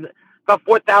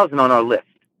 4,000 on our list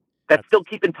that still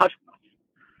keep in touch with us.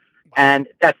 And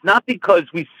that's not because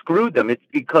we screwed them. It's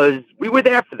because we were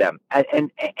there for them.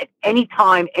 And at any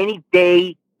time, any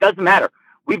day, doesn't matter.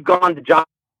 We've gone to job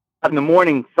in the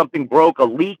morning, something broke, a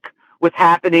leak was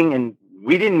happening, and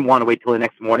we didn't want to wait till the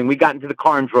next morning. We got into the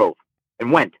car and drove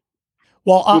and went.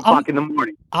 Well, 2 o'clock in the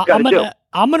morning.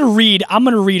 I'm gonna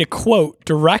read a quote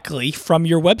directly from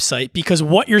your website, because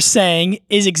what you're saying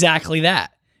is exactly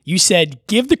that. You said,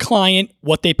 give the client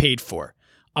what they paid for.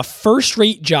 A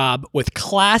first-rate job with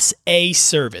Class A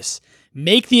service.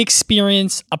 Make the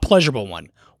experience a pleasurable one.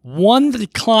 One that the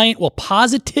client will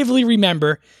positively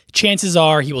remember. Chances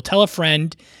are he will tell a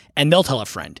friend, and they'll tell a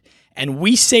friend. And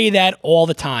we say that all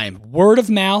the time. Word of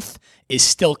mouth is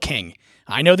still king.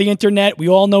 I know the internet. We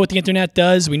all know what the internet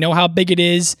does. We know how big it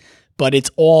is, but it's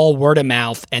all word of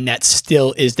mouth, and that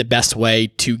still is the best way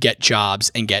to get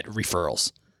jobs and get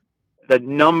referrals. The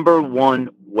number one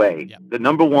way. Yep. The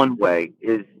number one way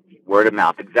is word of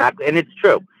mouth. Exactly. And it's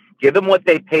true. Give them what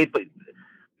they paid for.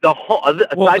 The whole,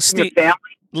 aside from your family.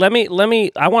 Let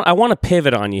me. I want to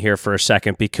pivot on you here for a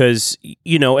second, because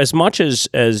as much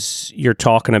as you're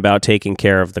talking about taking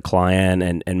care of the client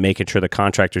and making sure the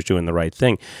contractor's doing the right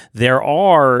thing, there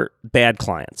are bad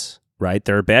clients, right?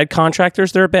 There are bad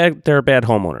contractors. There are bad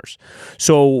homeowners.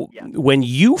 So when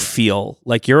you feel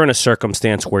like you're in a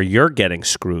circumstance where you're getting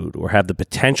screwed or have the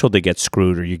potential to get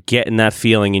screwed, or you're getting that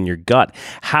feeling in your gut,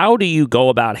 how do you go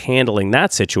about handling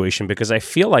that situation? Because I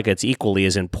feel like it's equally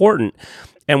as important.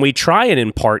 And we try and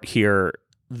impart here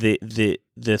the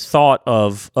thought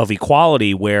of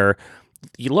equality, where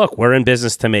look, we're in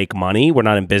business to make money. We're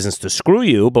not in business to screw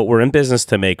you, but we're in business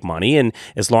to make money. And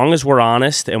as long as we're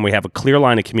honest and we have a clear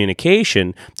line of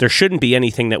communication, there shouldn't be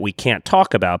anything that we can't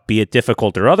talk about, be it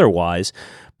difficult or otherwise.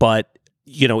 But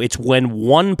it's when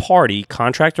one party,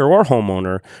 contractor or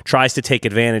homeowner, tries to take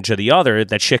advantage of the other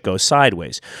that shit goes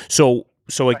sideways. So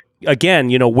again,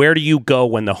 where do you go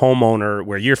when the homeowner,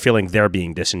 where you're feeling they're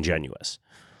being disingenuous?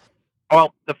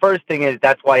 Well, the first thing is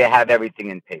that's why you have everything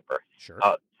in paper. Sure.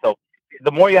 So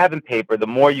the more you have in paper, the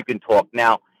more you can talk.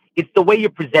 Now, it's the way you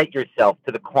present yourself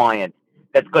to the client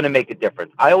that's going to make a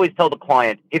difference. I always tell the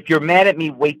client, if you're mad at me,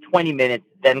 wait 20 minutes,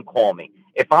 then call me.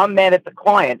 If I'm mad at the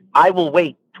client, I will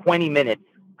wait 20 minutes,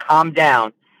 calm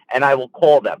down, and I will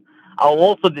call them. I'll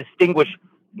also distinguish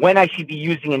when I should be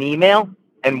using an email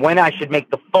and when I should make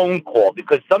the phone call,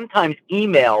 because sometimes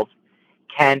emails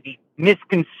can be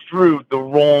misconstrued the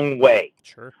wrong way.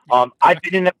 Sure. I've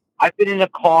been in a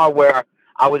car where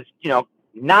I was,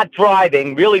 not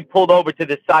driving, really pulled over to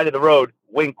the side of the road,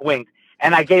 wink, wink,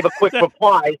 and I gave a quick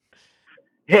reply.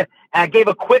 Yeah, and I gave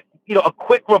a quick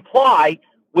reply,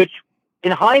 which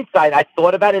in hindsight I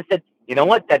thought about it and said, you know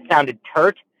what, that sounded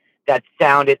turt. I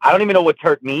don't even know what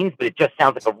turt means, but it just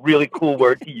sounds like a really cool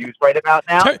word to use right about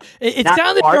now. It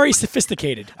sounded very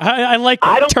sophisticated. I like that.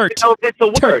 I don't turt. even know if it's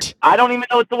a word. I don't even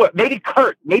know it's a word. Maybe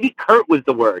curt. Maybe curt was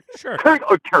the word. Sure. Curt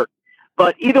or turt.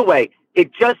 But either way,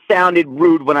 it just sounded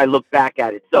rude when I look back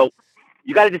at it. So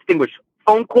you got to distinguish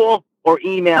phone call or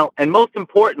email. And most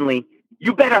importantly,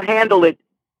 you better handle it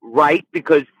right,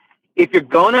 because if you're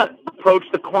going to approach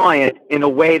the client in a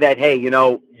way that, hey,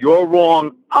 you're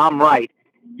wrong, I'm right,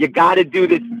 you got to do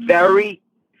this very,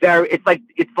 very,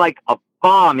 it's like a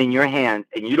bomb in your hands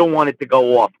and you don't want it to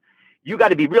go off. You got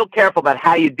to be real careful about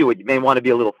how you do it. You may want to be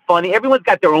a little funny. Everyone's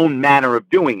got their own manner of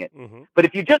doing it. Mm-hmm. But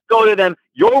if you just go to them,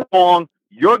 you're wrong,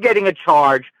 you're getting a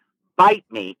charge, bite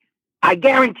me, I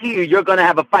guarantee you're going to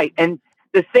have a fight. And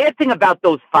the sad thing about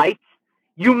those fights,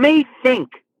 you may think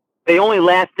they only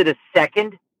lasted a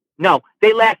second. No,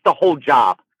 they last the whole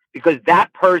job, because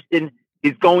that person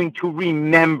is going to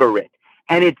remember it.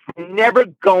 And it's never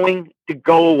going to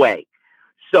go away.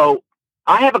 So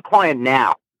I have a client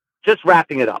now, just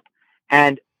wrapping it up.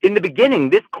 And in the beginning,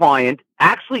 this client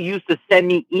actually used to send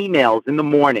me emails in the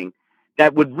morning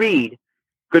that would read,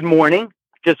 "Good morning.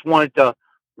 Just wanted to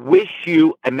wish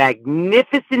you a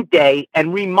magnificent day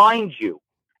and remind you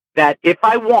that if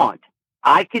I want,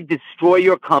 I could destroy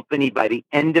your company by the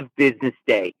end of business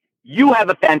day. You have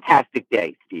a fantastic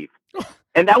day, Steve."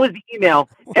 And that was the email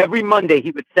every Monday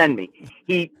he would send me.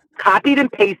 He copied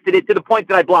and pasted it to the point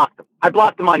that I blocked him. I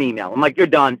blocked him on email. I'm like, you're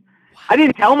done. I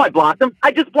didn't tell him I blocked him.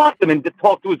 I just blocked him and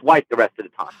talked to his wife the rest of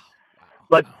the time.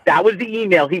 But that was the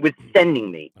email he was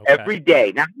sending me every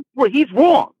day. Now, he's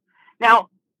wrong. Now,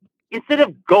 instead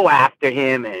of go after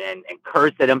him and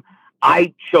curse at him,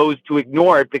 I chose to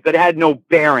ignore it because it had no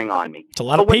bearing on me. It's a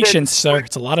lot of patience, sir.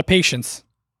 It's a lot of patience.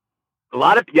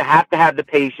 You have to have the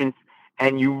patience.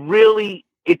 And you really,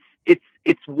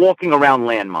 it's walking around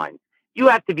landmines. You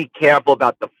have to be careful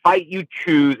about the fight you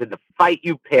choose and the fight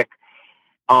you pick.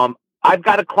 I've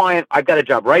got a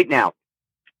job right now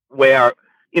where,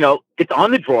 it's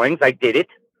on the drawings. I did it.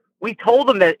 We told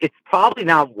them that it's probably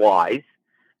not wise.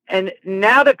 And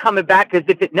now they're coming back as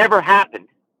if it never happened.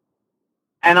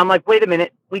 And I'm like, wait a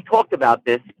minute. We talked about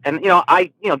this. And,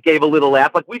 I gave a little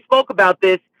laugh. Like, we spoke about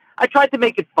this. I tried to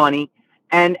make it funny.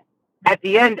 And at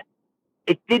the end,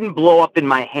 it didn't blow up in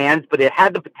my hands, but it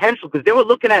had the potential, because they were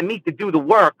looking at me to do the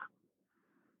work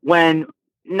when,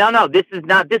 no, this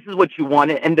is what you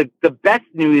wanted. And the best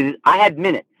news is I had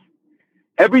minutes.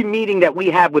 Every meeting that we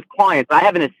have with clients, I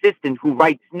have an assistant who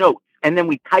writes notes, and then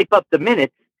we type up the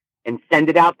minutes and send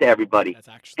it out to everybody.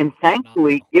 And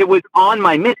thankfully, it was on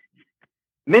my minutes.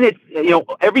 Minutes,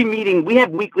 every meeting we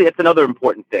have weekly. That's another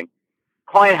important thing.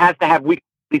 Client has to have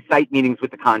weekly site meetings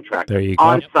with the contractor. There you go.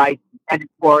 On site,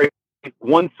 mandatory,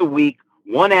 once a week,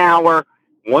 1 hour,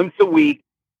 once a week.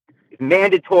 It's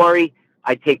mandatory.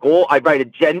 I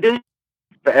write agendas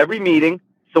for every meeting.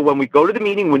 So when we go to the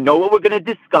meeting, we know what we're going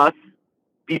to discuss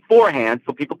beforehand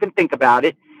so people can think about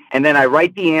it. And then I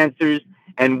write the answers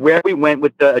and where we went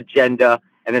with the agenda.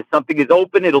 And if something is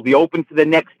open, it'll be open for the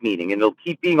next meeting, and it'll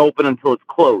keep being open until it's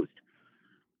closed.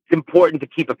 It's important to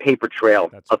keep a paper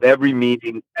trail of every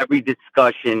meeting, every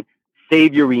discussion.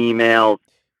 Save your emails,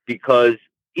 because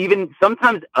even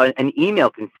sometimes an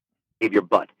email can save your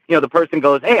butt. You know, the person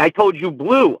goes, "Hey, I told you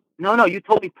blue." No, you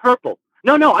told me purple.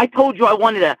 No, I told you I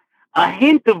wanted a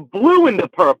hint of blue in the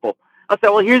purple. I said,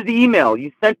 "Well, here's the email.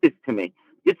 You sent this to me.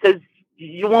 It says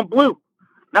you want blue,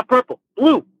 not purple,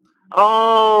 blue."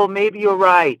 Oh, maybe you're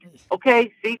right.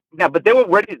 Okay, see now, but they were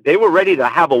ready. They were ready to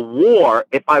have a war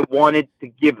if I wanted to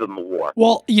give them a war.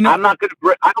 Well, you know, I'm not going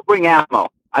to. I don't bring ammo.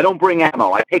 I don't bring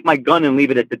ammo. I take my gun and leave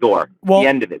it at the door. Well, the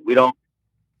end of it. We don't.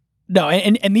 No,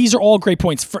 and these are all great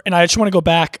points. And I just want to go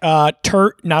back.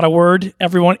 Turt, not a word,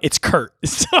 everyone. It's Kurt.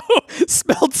 So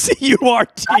spelled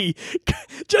C-U-R-T.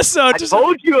 I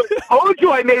told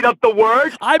you I made up the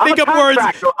word. I make up words.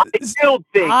 I build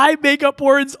things. I make up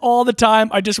words all the time.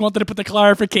 I just wanted to put the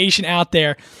clarification out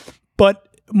there. But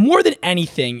more than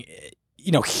anything,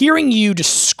 you know, hearing you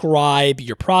describe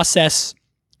your process,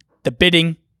 the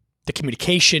bidding, the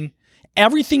communication,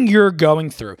 everything you're going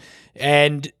through,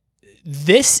 and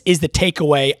this is the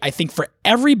takeaway, I think, for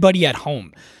everybody at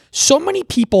home. So many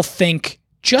people think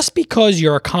just because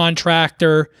you're a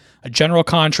contractor, a general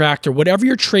contractor, whatever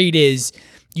your trade is,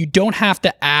 you don't have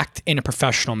to act in a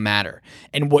professional manner.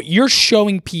 And what you're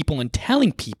showing people and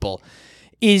telling people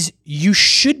is you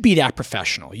should be that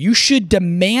professional. You should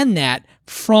demand that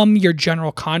from your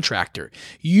general contractor.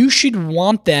 You should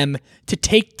want them to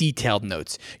take detailed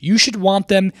notes. You should want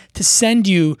them to send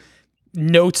you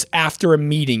notes after a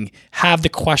meeting, have the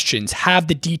questions, have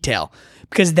the detail,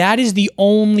 because that is the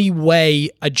only way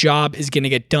a job is going to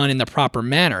get done in the proper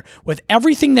manner. With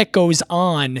everything that goes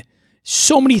on,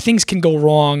 so many things can go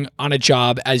wrong on a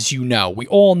job, as you know. We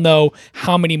all know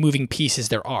how many moving pieces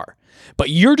there are. But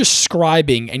you're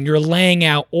describing and you're laying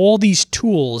out all these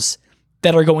tools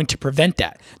that are going to prevent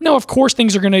that. Now, of course, there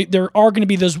are going to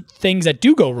be those things that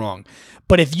do go wrong.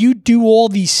 But if you do all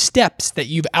these steps that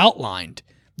you've outlined,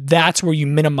 that's where you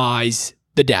minimize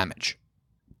the damage.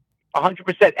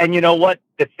 100%. And you know what?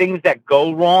 The things that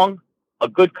go wrong, a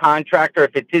good contractor,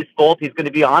 if it's his fault, he's going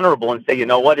to be honorable and say, "You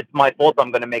know what? It's my fault.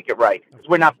 I'm going to make it right." Because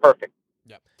we're not perfect.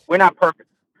 Yep. We're not perfect.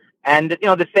 And, you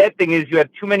know, the sad thing is you have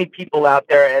too many people out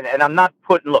there, and I'm not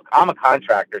look, I'm a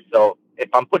contractor, so if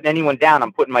I'm putting anyone down,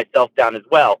 I'm putting myself down as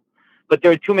well. But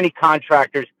there are too many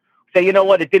contractors who say, "You know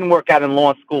what? It didn't work out in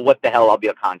law school. What the hell? I'll be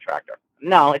a contractor."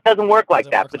 No, it doesn't work like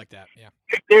that. Yeah.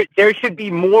 There should be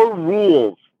more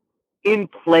rules in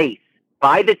place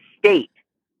by the state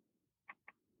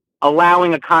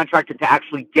allowing a contractor to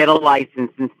actually get a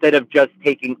license instead of just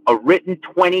taking a written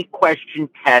 20-question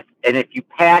test, and if you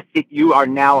pass it, you are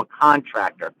now a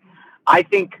contractor. I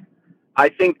blame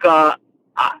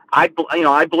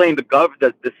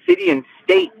the city and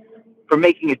state for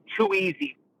making it too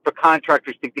easy for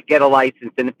contractors to get a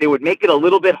license, and if they would make it a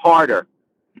little bit harder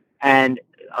and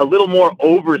a little more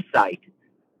oversight,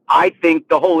 I think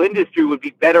the whole industry would be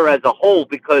better as a whole,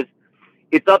 because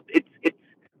it's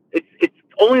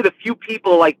only the few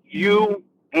people like you,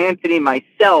 Anthony,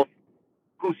 myself,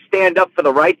 who stand up for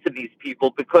the rights of these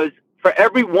people, because for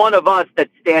every one of us that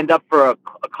stand up for a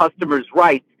customer's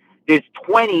rights, there's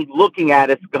 20 looking at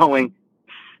us going,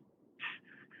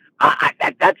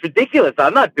 that's ridiculous.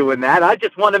 I'm not doing that. I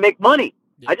just want to make money.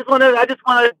 I just want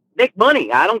to make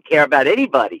money. I don't care about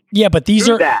anybody. Yeah, but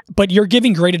but you're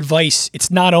giving great advice.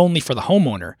 It's not only for the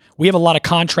homeowner. We have a lot of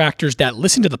contractors that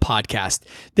listen to the podcast.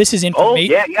 This is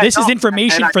information. This is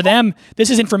information for them. This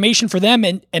is information for them,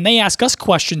 and they ask us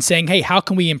questions saying, "Hey, how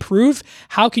can we improve?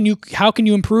 How can you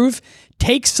improve?"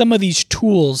 Take some of these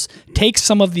tools, take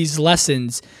some of these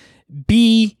lessons,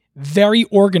 be very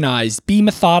organized, be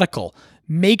methodical.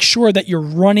 Make sure that you're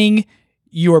running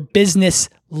your business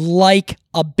like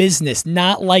a business,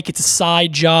 not like it's a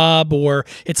side job or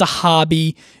it's a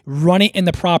hobby. Run it in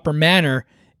the proper manner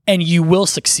and you will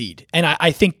succeed. And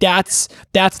I think that's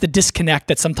the disconnect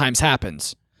that sometimes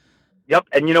happens. Yep.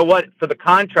 And you know what? For the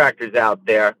contractors out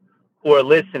there who are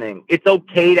listening, it's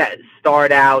okay to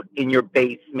start out in your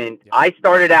basement. Yep. I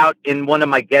started out in one of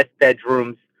my guest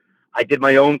bedrooms. I did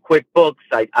my own QuickBooks.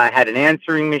 I had an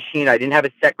answering machine. I didn't have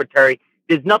a secretary.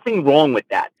 There's nothing wrong with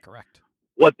that. Correct.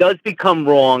 What does become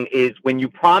wrong is when you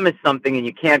promise something and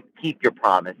you can't keep your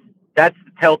promise. That's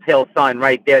the telltale sign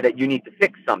right there that you need to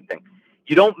fix something.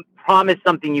 You don't promise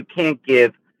something you can't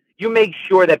give. You make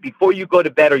sure that before you go to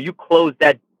bed or you close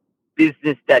that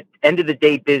business, that end of the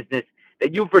day business,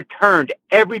 that you've returned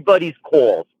everybody's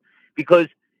calls, because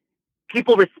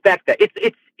people respect that.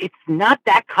 It's not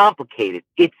that complicated.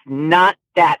 It's not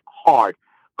that hard.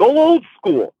 Go old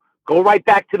school. Go right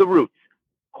back to the roots.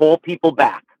 Call people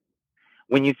back.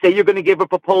 When you say you're going to give a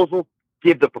proposal,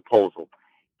 give the proposal.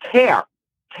 Care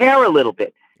a little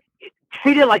bit.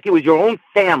 Treat it like it was your own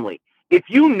family. If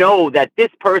you know that this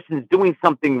person's doing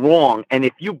something wrong, and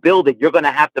if you build it, you're going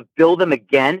to have to build them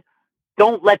again,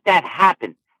 don't let that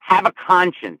happen. Have a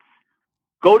conscience.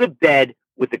 Go to bed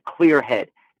with a clear head,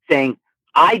 saying,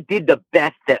 I did the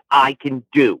best that I can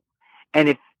do. And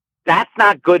if that's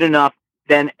not good enough,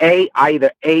 then I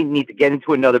either need to get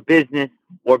into another business,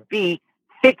 or B,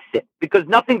 fix it, because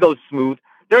nothing goes smooth.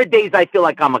 There are days I feel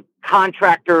like I'm a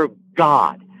contractor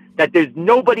god, that there's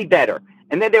nobody better.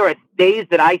 And then there are days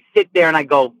that I sit there and I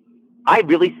go, I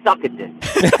really suck at this.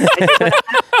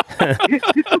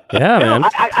 Yeah, man.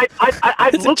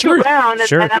 I look around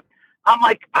and I'm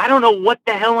like, I don't know what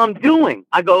the hell I'm doing.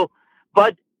 I go,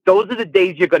 but those are the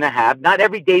days you're going to have. Not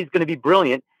every day is going to be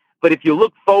brilliant. But if you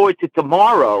look forward to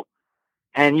tomorrow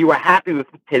and you are happy with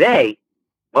today,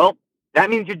 well, that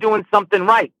means you're doing something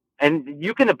right. And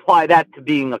you can apply that to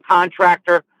being a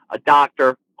contractor, a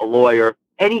doctor, a lawyer,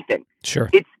 anything. Sure.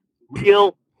 It's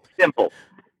real simple.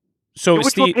 So do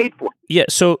what you were paid for. Yeah,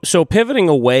 so pivoting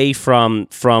away from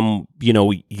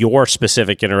your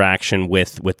specific interaction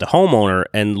with the homeowner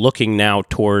and looking now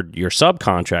toward your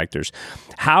subcontractors,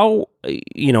 how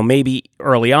maybe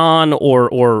early on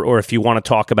or if you want to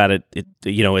talk about it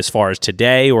as far as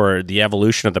today or the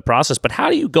evolution of the process, but how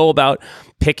do you go about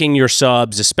picking your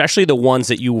subs, especially the ones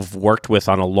that you've worked with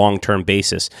on a long-term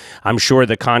basis? I'm sure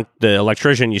the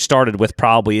electrician you started with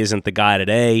probably isn't the guy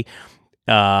today.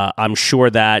 I'm sure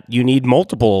that you need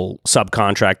multiple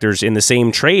subcontractors in the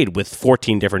same trade with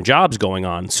 14 different jobs going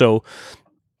on. So,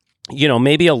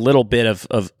 maybe a little bit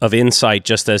of insight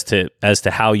just as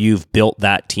to how you've built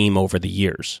that team over the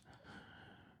years.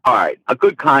 All right. A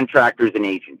good contractor is an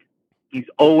agent. He's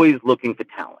always looking for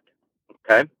talent.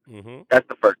 Okay. Mm-hmm. That's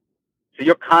the first. So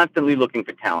you're constantly looking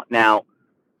for talent. Now,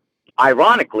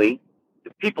 ironically,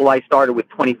 the people I started with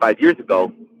 25 years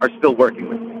ago are still working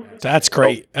with me. That's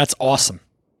great. So that's awesome.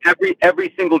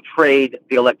 Every single trade,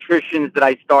 the electricians that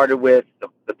I started with,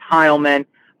 the tile men,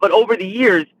 but over the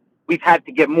years, we've had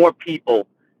to get more people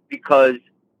because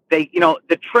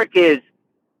the trick is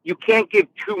you can't give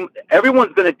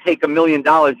everyone's going to take $1 million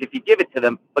if you give it to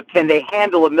them, but can they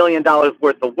handle $1 million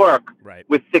worth of work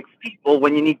with 6 people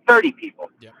when you need 30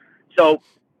 people? Yeah. So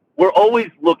we're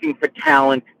always looking for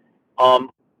talent.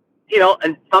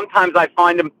 And sometimes I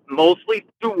find them mostly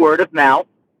through word of mouth.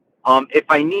 If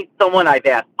I need someone, I've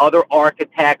asked other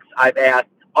architects, I've asked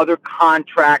other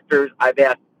contractors, I've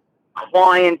asked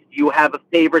clients, do you have a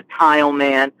favorite tile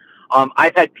man?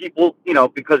 I've had people,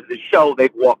 because of the show,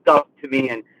 they've walked up to me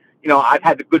and, I've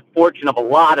had the good fortune of a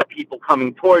lot of people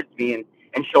coming towards me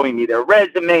and showing me their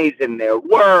resumes and their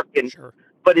work. And sure.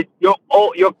 But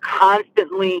you're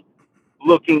constantly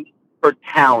looking for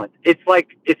talent. It's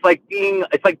like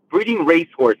breeding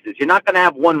racehorses. You're not going to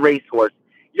have one racehorse.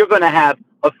 You're going to have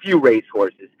a few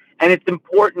racehorses, and it's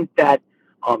important that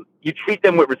you treat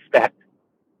them with respect.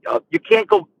 You can't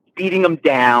go beating them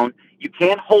down. You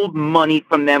can't hold money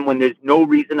from them when there's no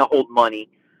reason to hold money.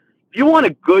 If you want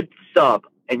a good sub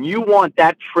and you want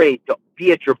that trade to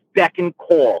be at your beck and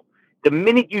call, the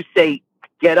minute you say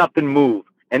get up and move,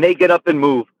 and they get up and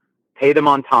move, pay them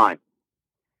on time.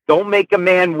 Don't make a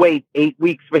man wait 8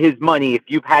 weeks for his money if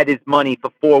you've had his money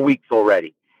for 4 weeks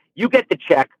already. You get the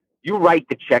check. You write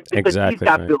the check because exactly, he's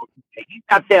got bills to pay. He's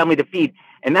got family to feed.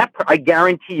 And that I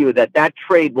guarantee you that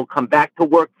trade will come back to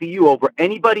work for you over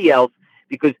anybody else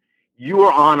because you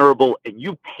are honorable and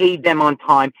you paid them on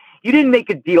time. You didn't make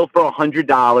a deal for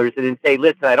 $100 and then say,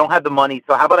 listen, I don't have the money,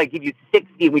 so how about I give you $60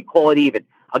 and we call it even?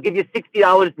 I'll give you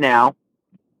 $60 now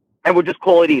and we'll just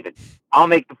call it even. I'll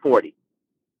make the 40.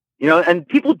 And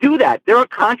people do that. There are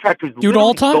contractors do it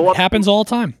all the time. It happens all the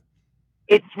time.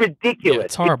 It's ridiculous. Yeah,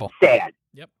 it's horrible. It's sad.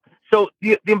 Yep. So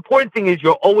the important thing is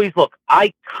you're always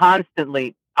I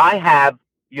have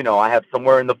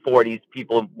somewhere in the 40s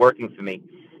people working for me.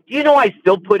 Do you know I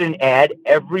still put an ad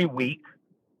every week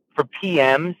for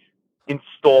PMs,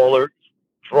 installers,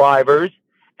 drivers,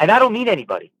 and I don't need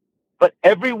anybody. But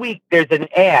every week there's an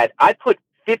ad. I put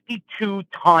 52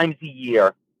 times a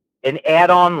year an ad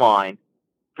online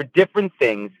for different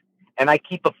things, and I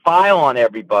keep a file on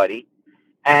everybody.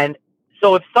 And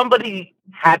so if somebody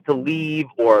had to leave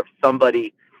or if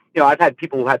somebody, I've had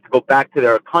people who had to go back to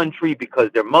their country because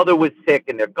their mother was sick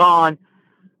and they're gone.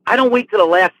 I don't wait till the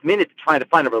last minute to try to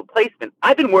find a replacement.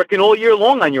 I've been working all year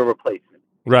long on your replacement.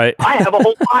 Right. I have a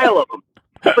whole pile of them.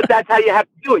 But that's how you have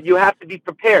to do it. You have to be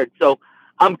prepared. So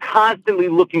I'm constantly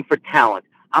looking for talent.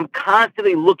 I'm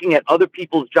constantly looking at other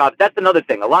people's jobs. That's another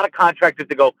thing. A lot of contractors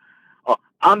that go, oh,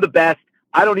 I'm the best.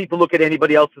 I don't need to look at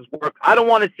anybody else's work. I don't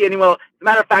want to see anyone else. As a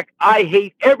matter of fact, I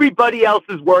hate everybody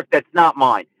else's work that's not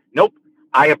mine. Nope.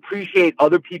 I appreciate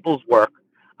other people's work.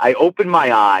 I open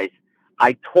my eyes.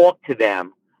 I talk to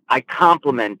them. I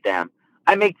compliment them.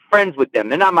 I make friends with them.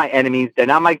 They're not my enemies. They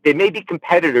may be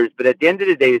competitors, but at the end of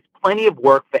the day, there's plenty of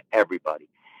work for everybody.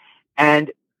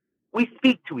 And we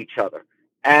speak to each other.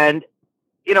 And,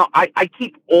 you know, I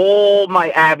keep all my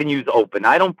avenues open.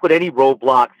 I don't put any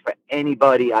roadblocks for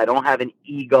anybody. I don't have an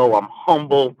ego. I'm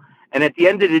humble. And at the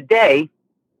end of the day,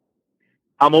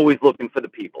 I'm always looking for the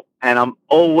people. And I'm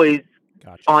always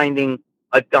finding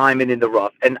a diamond in the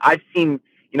rough. And I've seen,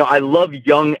 you know, I love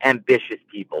young, ambitious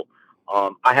people.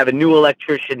 I have a new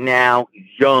electrician now. He's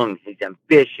young. He's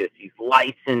ambitious. He's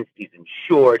licensed. He's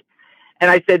insured. And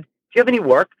I said, do you have any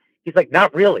work? He's like,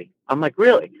 not really. I'm like,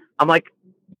 really? I'm like,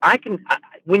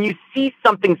 when you see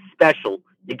something special,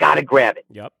 you got to grab it.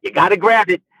 Yep. You got to grab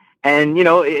it. And, you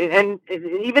know, and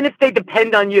even if they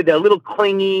depend on you, they're a little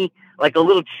clingy, like a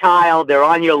little child. They're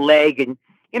on your leg. And,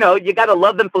 you know, you got to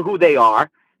love them for who they are,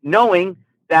 knowing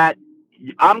that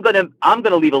I'm going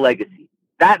to leave a legacy.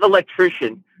 That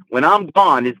electrician, when I'm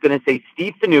gone, is going to say,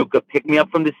 Steve Fanuca picked me up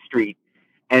from the street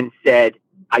and said,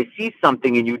 I see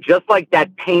something in you, just like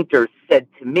that painter said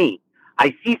to me,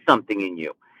 I see something in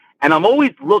you. And I'm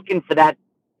always looking for that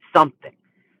something.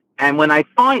 And when I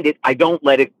find it, I don't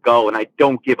let it go and I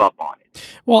don't give up on it.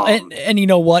 Well, and you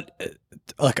know what?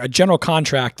 Like, a general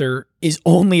contractor is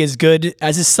only as good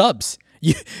as his subs.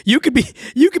 You could be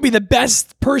the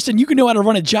best person. You can know how to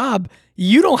run a job.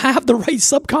 You don't have the right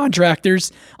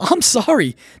subcontractors. I'm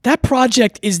sorry. That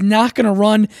project is not going to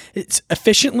run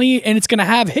efficiently and it's going to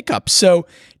have hiccups. So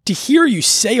to hear you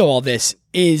say all this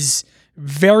is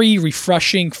very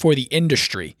refreshing for the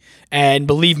industry. And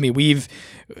believe me, we've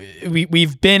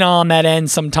been on that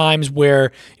end sometimes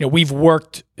where, you know, we've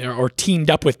worked or teamed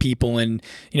up with people and,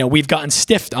 you know, we've gotten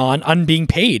stiffed on being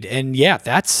paid. And yeah,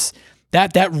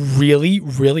 that really,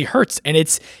 really hurts. And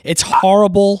it's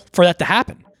horrible for that to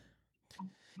happen.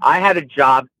 I had a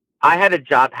job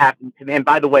happen to me. And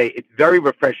by the way, it's very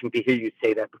refreshing to hear you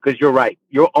say that, because you're right.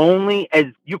 You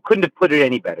couldn't have put it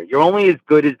any better. You're only as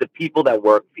good as the people that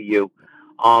work for you.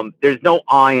 There's no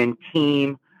I in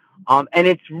team. And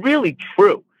it's really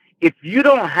true. If you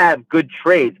don't have good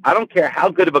trades, I don't care how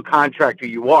good of a contractor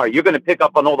you are, you're going to pick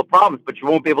up on all the problems, but you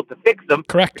won't be able to fix them.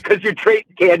 Correct. Because your trade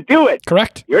can't do it.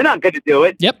 Correct. You're not going to do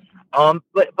it. Yep.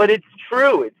 But it's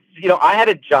true. It's, you know, I had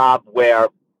a job where,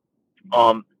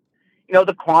 you know,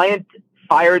 the client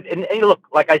fired, and look,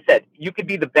 like I said, you could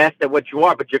be the best at what you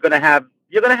are, but you're going to have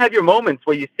your moments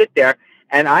where you sit there.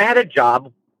 And I had a job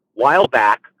a while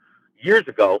back, years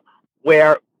ago,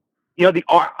 where, you know,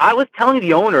 I was telling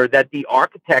the owner that the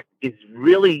architect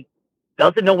really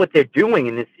doesn't know what they're doing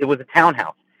in this. It was a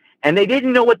townhouse, and they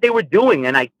didn't know what they were doing.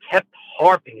 And I kept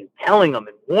harping and telling them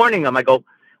and warning them. I go,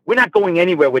 we're not going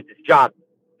anywhere with this job.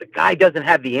 The guy doesn't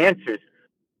have the answers.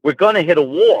 We're going to hit a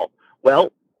wall.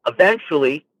 Well,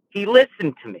 eventually he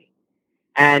listened to me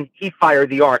and he fired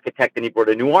the architect and he brought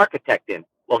a new architect in.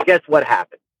 Well, guess what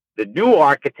happened? The new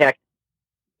architect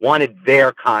wanted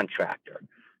their contractor.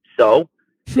 So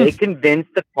they convinced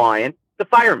the client to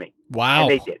fire me. Wow.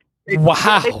 And they did. They Wow.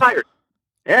 fired.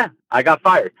 Yeah, I got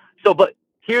fired. So, but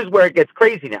here's where it gets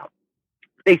crazy now.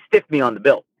 They stiffed me on the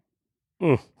bill.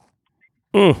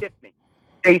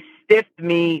 They stiffed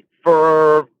me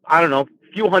for, I don't know,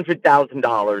 a few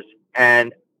 $100,000.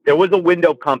 And there was a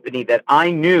window company that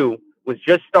I knew was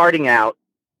just starting out.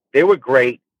 They were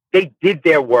great. They did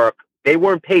their work. They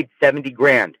weren't paid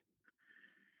 $70,000.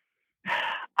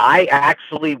 I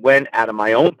actually went out of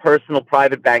my own personal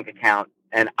private bank account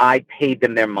and I paid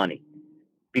them their money,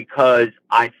 because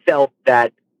I felt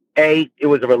that, A, it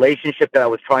was a relationship that I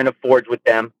was trying to forge with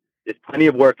them. There's plenty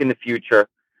of work in the future.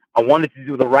 I wanted to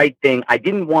do the right thing. I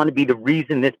didn't want to be the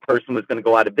reason this person was going to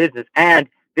go out of business. And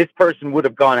this person would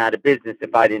have gone out of business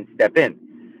if I didn't step in.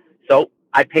 So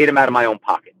I paid him out of my own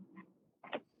pocket.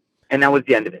 And that was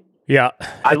the end of it. Yeah.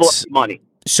 I lost money.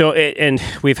 So, and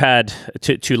we've had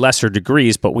to lesser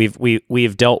degrees, but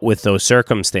we've dealt with those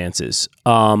circumstances.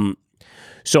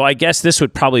 So I guess this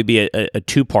would probably be a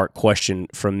two-part question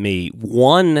from me.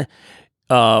 One,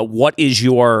 what is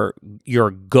your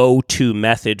go-to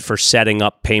method for setting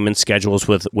up payment schedules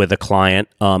with a client?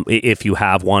 If you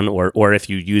have one, or if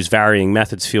you use varying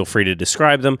methods, feel free to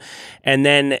describe them. And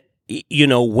then,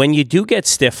 when you do get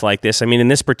stiff like this, I mean, in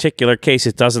this particular case,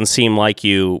 it doesn't seem like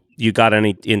you got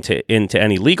into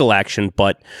any legal action,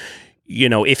 but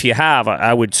if you have,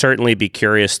 I would certainly be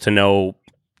curious to know,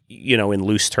 in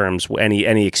loose terms,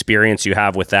 any experience you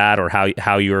have with that, or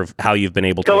how you've been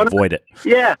able to avoid it.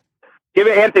 Yeah. Give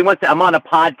it, Anthony. I'm on a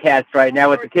podcast right now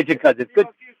with the Kitchen Cousins. Good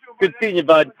seeing you,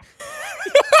 bud.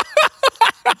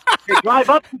 They drive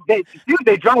up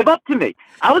to me.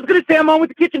 I was going to say I'm on with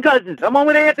the Kitchen Cousins. I'm on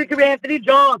with Anthony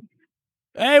John.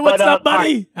 Hey, what's up,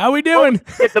 buddy? How we doing?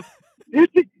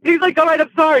 He's like, all right, I'm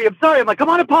sorry. I'm like, I'm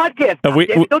on a podcast.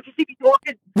 Don't you see me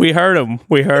talking? We heard him.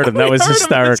 That was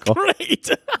hysterical. That's great.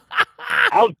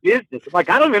 How's business? I'm like,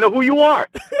 I don't even know who you are.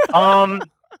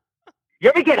 You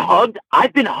ever get hugged?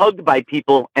 I've been hugged by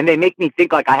people, and they make me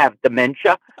think like I have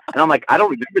dementia. And I'm like, I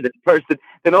don't remember this person.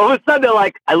 Then all of a sudden, they're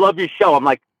like, I love your show. I'm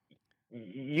like,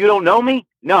 you don't know me?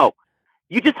 No.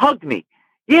 You just hugged me.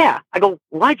 Yeah. I go,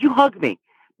 why'd you hug me?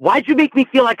 Why'd you make me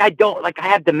feel like I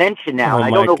have dementia now? And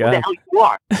I don't know who the hell you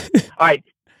are. All right.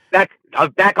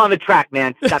 Back on the track,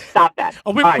 man. Stop that.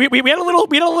 Oh, we had a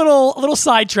little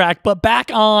sidetrack, but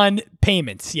back on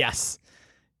payments. Yes.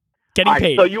 Getting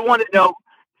paid. So you want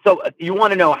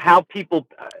to know how people,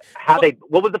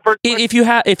 what was the first question? If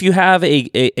you have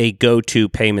a go-to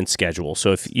payment schedule.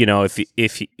 So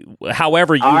if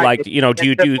however you like, do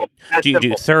you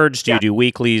do thirds? Do you do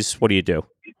weeklies? What do you do?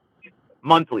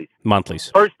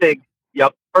 Monthlies. First thing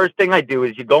I do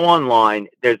is you go online.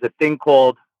 There's a thing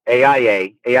called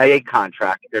AIA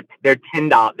contract. They're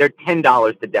 $10. They're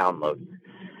 $10 to download.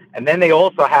 And then they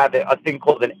also have a thing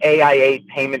called an AIA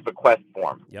payment request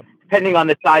form. Yep. Depending on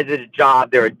the size of the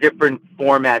job, there are different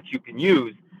formats you can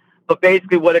use. But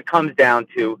basically what it comes down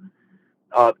to,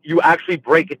 you actually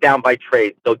break it down by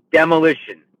trade. So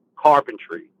demolition,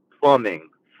 carpentry, plumbing,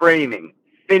 framing,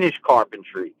 finish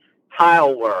carpentry,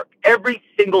 tile work, every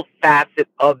single facet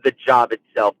of the job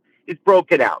itself is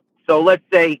broken out. So let's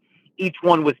say each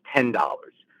one was $10.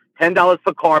 $10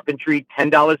 for carpentry,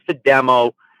 $10 for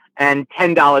demo, and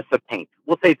 $10 for paint.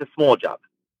 We'll say it's a small job.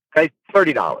 Okay,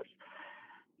 $30.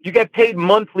 You get paid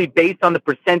monthly based on the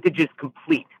percentages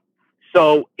complete.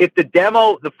 So if the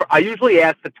demo, I usually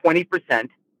ask for 20%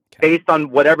 based on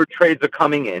whatever trades are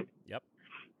coming in. Yep.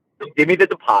 Give me the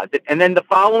deposit. And then the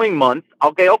following month,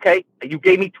 okay, you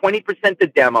gave me 20% the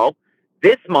demo.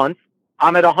 This month,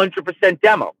 I'm at 100%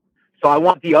 demo. So I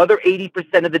want the other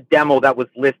 80% of the demo that was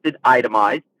listed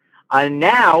itemized. And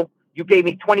now you gave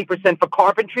me 20% for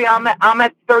carpentry. I'm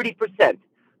at 30%.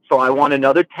 So I want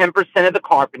another 10% of the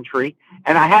carpentry.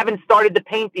 And I haven't started the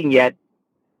painting yet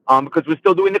because we're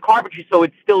still doing the carpentry. So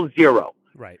it's still zero.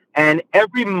 Right. And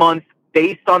every month,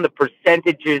 based on the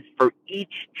percentages for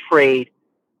each trade,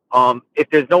 if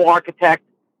there's no architect,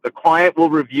 the client will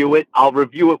review it. I'll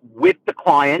review it with the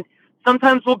client.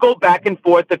 Sometimes we'll go back and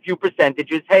forth a few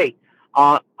percentages. Hey,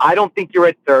 I don't think you're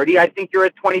at 30. I think you're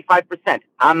at 25%.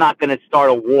 I'm not going to start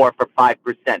a war for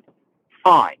 5%.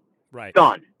 Fine. Right.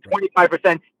 Done.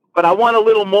 25%. But I want a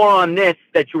little more on this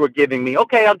that you were giving me.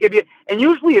 Okay, I'll give you. And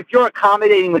usually if you're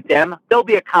accommodating with them, they'll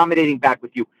be accommodating back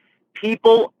with you.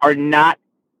 People are not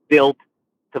built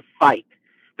to fight.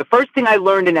 The first thing I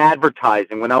learned in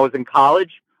advertising when I was in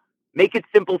college, make it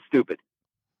simple, stupid.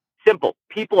 Simple.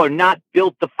 People are not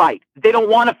built to fight. They don't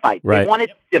want to fight. Right. They want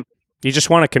it simple. You just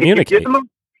want to communicate.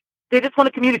 They just want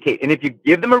to communicate. And if you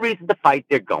give them a reason to fight,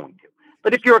 they're going to.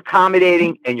 But if you're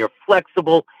accommodating and you're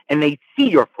flexible and they see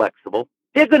you're flexible,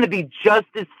 they're going to be just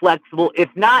as flexible, if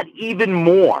not even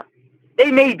more.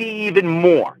 They may be even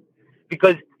more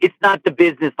because it's not the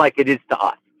business like it is to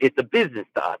us. It's a business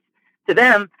to us. To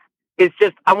them, it's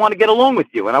just, I want to get along with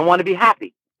you and I want to be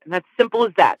happy. And that's simple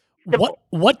as that. Simple.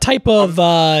 What type of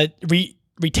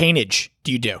retainage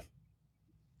do you do?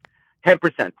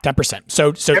 10%. 10%.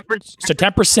 So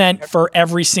 10% for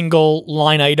every single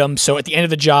line item. So at the end of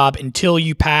the job, until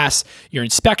you pass your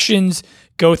inspections,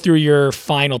 go through your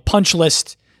final punch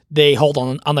list, they hold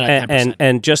on that 10%.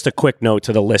 And just a quick note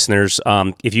to the listeners,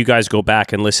 if you guys go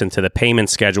back and listen to the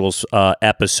payment schedules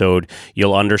episode,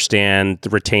 you'll understand the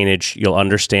retainage, you'll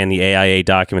understand the AIA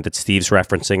document that Steve's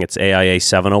referencing. It's AIA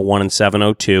 701 and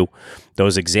 702.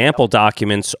 Those example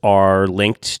documents are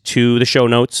linked to the show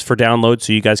notes for download,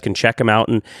 so you guys can check them out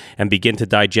and begin to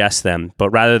digest them. But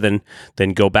rather than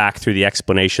go back through the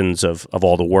explanations of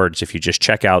all the words, if you just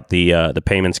check out the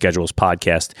Payment Schedules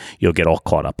podcast, you'll get all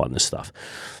caught up on this stuff.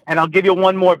 And I'll give you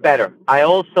one more better. I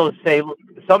also say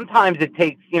sometimes it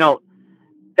takes,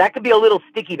 that could be a little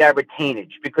sticky, that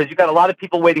retainage, because you got a lot of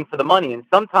people waiting for the money, and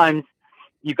sometimes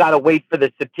you got to wait for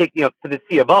the for the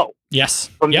C of O. Yes.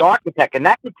 From the architect, and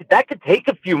that could take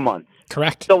a few months.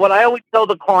 Correct. So what I always tell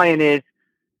the client is,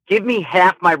 give me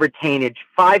half my retainage,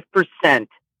 5%,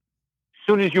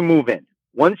 soon as you move in.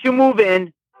 Once you move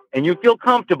in and you feel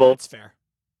comfortable, That's fair.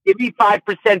 give me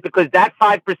 5% because that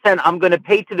 5% I'm going to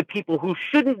pay to the people who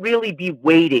shouldn't really be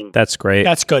waiting That's great.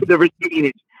 That's for good. the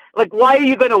retainage. Like, why are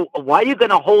you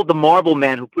gonna hold the marble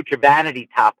man who put your vanity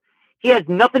top? He has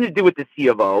nothing to do with the C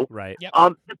of O. Right. Yep.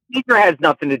 The speaker has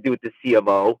nothing to do with the C of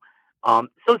O.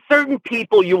 So certain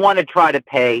people you want to try to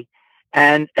pay,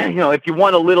 and if you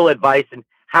want a little advice and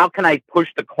how can I push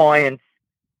the clients,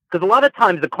 because a lot of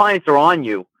times the clients are on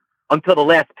you until the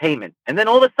last payment, and then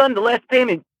all of a sudden the last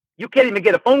payment you can't even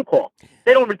get a phone call.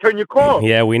 They don't return your call.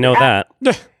 Yeah, we know that.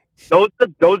 Those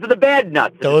are the bad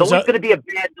nuts. There's Those always are- going to be a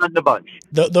bad nut in the bunch.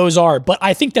 Those are, but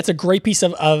I think that's a great piece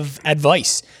of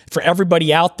advice for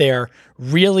everybody out there.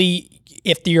 Really,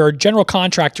 if your general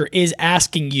contractor is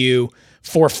asking you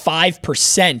for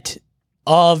 5%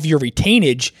 of your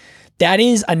retainage, that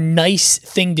is a nice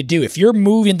thing to do. If you're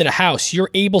moved into the house,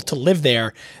 you're able to live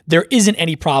there. There isn't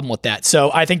any problem with that. So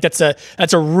I think that's a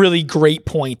really great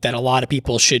point that a lot of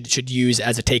people should use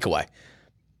as a takeaway.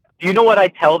 Do you know what I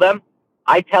tell them?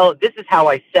 This is how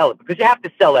I sell it, because you have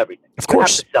to sell everything. Of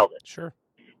course. You have to sell it. Sure.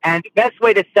 And the best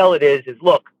way to sell it is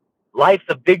look, life's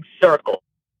a big circle.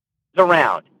 It's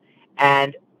around.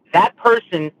 And that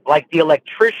person, like the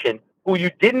electrician, who you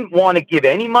didn't want to give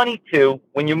any money to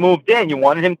when you moved in, you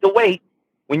wanted him to wait.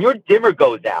 When your dimmer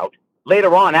goes out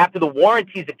later on, after the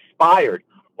warranty's expired,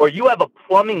 or you have a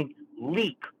plumbing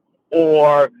leak,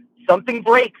 or something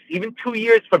breaks, even 2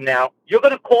 years from now, you're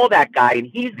going to call that guy, and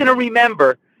he's going to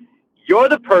remember you're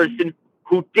the person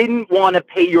who didn't want to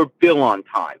pay your bill on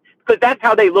time, because that's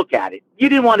how they look at it. You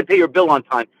didn't want to pay your bill on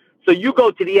time, so you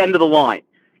go to the end of the line.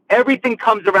 Everything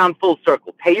comes around full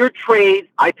circle. Pay your trades.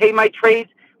 I pay my trades.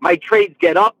 My trades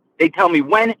get up. They tell me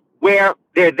when, where,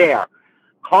 they're there.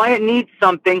 Client needs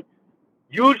something.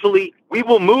 Usually we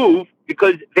will move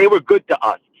because they were good to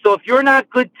us. So if you're not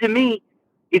good to me,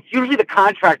 it's usually the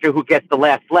contractor who gets the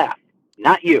last laugh,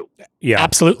 not you. Yeah.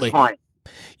 Absolutely. Client.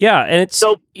 Yeah, and it's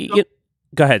So-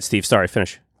 go ahead, Steve. Sorry,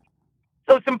 finish.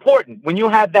 So it's important when you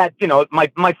have that,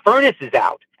 my furnace is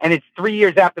out and it's 3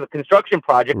 years after the construction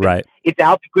project. and Right. It's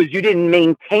out because you didn't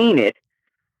maintain it.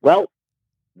 Well,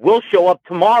 we'll show up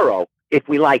tomorrow if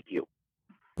we like you.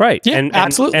 Right. Yeah, and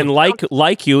absolutely. And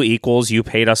like you equals you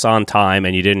paid us on time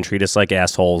and you didn't treat us like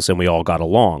assholes and we all got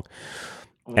along.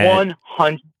 And-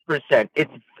 100%.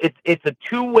 It's a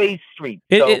two-way street.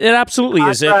 So It absolutely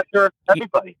is. contractor,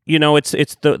 everybody.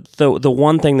 It's the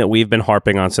one thing that we've been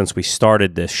harping on since we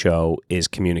started this show is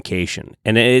communication.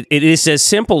 And it is as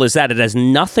simple as that. It has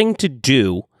nothing to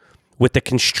do with the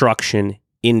construction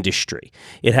industry.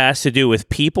 It has to do with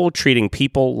people treating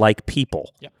people like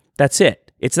people. Yep. That's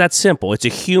it. It's that simple. It's a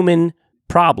human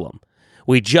problem.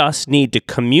 We just need to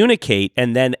communicate,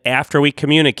 and then after we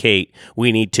communicate,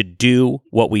 we need to do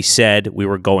what we said we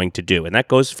were going to do. And that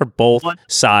goes for both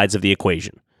sides of the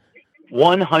equation.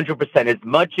 100%.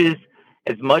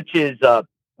 As much as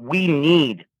we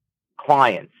need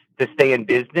clients to stay in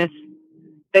business,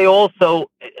 they also,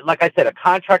 like I said, a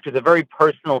contractor is a very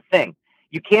personal thing.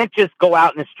 You can't just go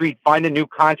out in the street, find a new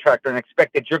contractor, and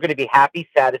expect that you're going to be happy,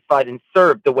 satisfied, and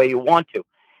served the way you want to.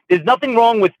 There's nothing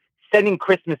wrong with sending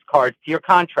Christmas cards to your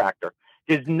contractor.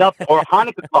 There's nothing, or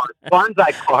Hanukkah cards,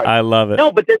 bonsai cards. I love it.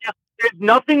 No, but there's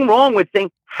nothing wrong with saying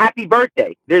happy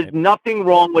birthday. There's nothing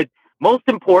wrong with, most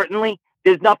importantly,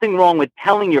 there's nothing wrong with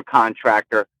telling your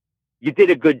contractor, you did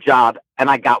a good job and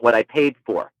I got what I paid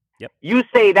for. Yep. You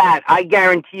say that, I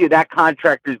guarantee you that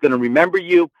contractor is going to remember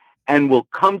you and will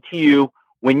come to you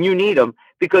when you need them,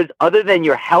 because other than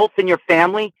your health and your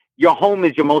family, your home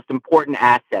is your most important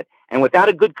asset. And without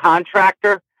a good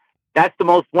contractor, that's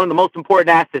one of the most important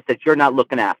assets that you're not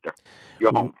looking after.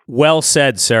 Your home. Well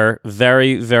said, sir.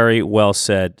 Very, very well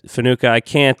said, Fanuka. I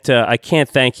can't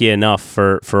thank you enough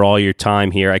for all your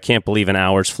time here. I can't believe an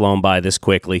hour's flown by this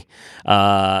quickly.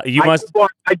 I do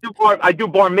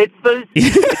bar mitzvahs.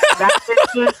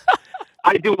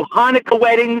 I do Hanukkah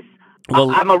weddings.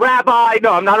 Well, I'm a rabbi.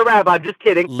 No, I'm not a rabbi. I'm just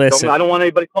kidding. Listen, I don't want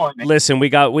anybody calling me. Listen, we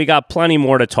got plenty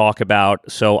more to talk about,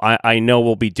 so I know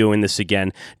we'll be doing this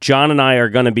again. John and I are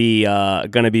going to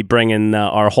be bringing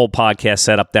our whole podcast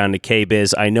setup down to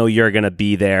KBiz. I know you're going to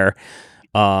be there.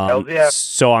 Yeah.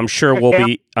 So I'm sure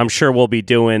we'll be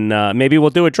doing. Maybe we'll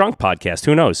do a drunk podcast.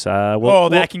 Who knows?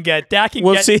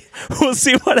 We'll see. We'll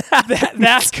see what happens.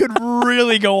 That could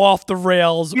really go off the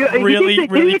rails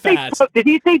really fast. Did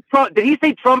he say Trump? Did he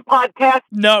say Trump podcast?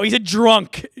 No, he's a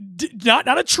drunk.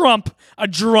 Not a Trump, a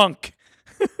drunk.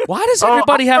 Why does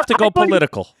everybody have to go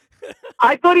political?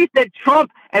 I thought he said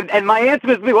Trump, and my answer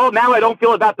was, well, now I don't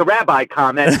feel about the rabbi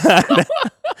comment.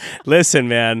 Listen,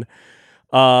 man.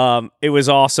 It was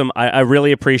awesome. I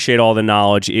really appreciate all the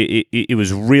knowledge. It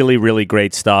was really, really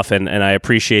great stuff, and I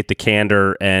appreciate the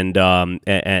candor and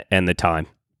the time.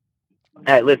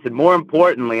 Hey, listen, more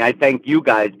importantly, I thank you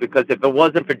guys, because if it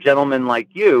wasn't for gentlemen like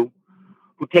you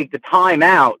who take the time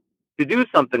out to do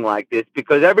something like this,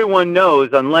 because everyone knows,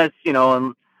 unless,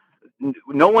 no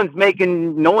one's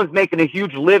making a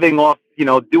huge living off,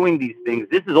 doing these things.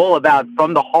 This is all about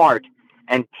from the heart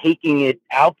and taking it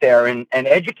out there and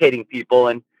educating people.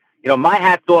 And, my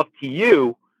hat's off to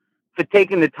you for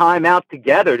taking the time out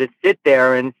together to sit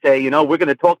there and say, we're going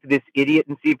to talk to this idiot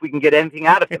and see if we can get anything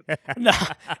out of him. No,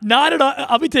 not at all.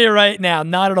 I'll be tell you right now,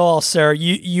 not at all, sir.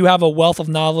 You have a wealth of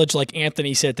knowledge, like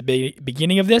Anthony said at the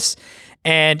beginning of this,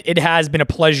 and it has been a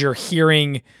pleasure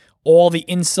hearing all the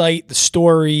insight, the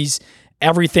stories,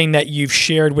 everything that you've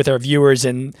shared with our viewers.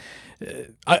 And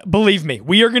believe me,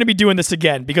 we are going to be doing this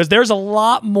again, because there's a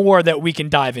lot more that we can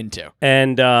dive into.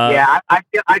 And I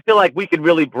feel like we could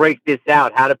really break this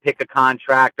out: how to pick a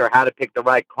contractor, how to pick the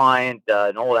right client,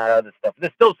 and all that other stuff.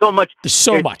 There's still so much. There's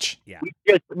so much. Yeah.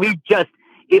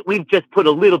 We've just put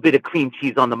a little bit of cream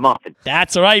cheese on the muffin.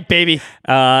 That's right, baby.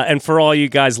 And for all you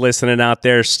guys listening out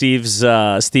there, Steve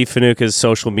Finuca's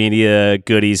social media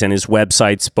goodies and his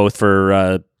websites, both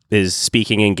for his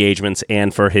speaking engagements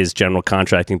and for his general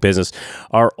contracting business,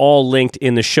 are all linked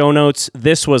in the show notes.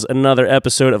 This was another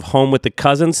episode of Home with the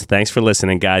Cousins. Thanks for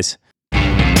listening, guys.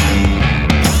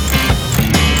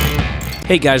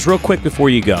 Hey guys, real quick before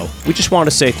you go, we just want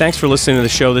to say thanks for listening to the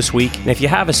show this week. And if you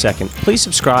have a second, please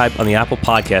subscribe on the Apple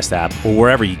Podcast app or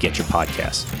wherever you get your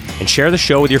podcasts. And share the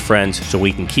show with your friends so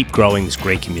we can keep growing this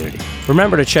great community.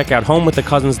 Remember to check out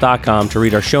homewiththecousins.com to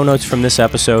read our show notes from this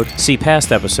episode, see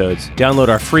past episodes, download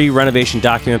our free renovation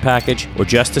document package, or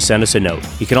just to send us a note.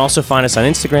 You can also find us on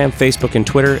Instagram, Facebook, and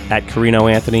Twitter at Carino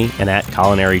Anthony and at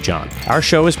Culinary John. Our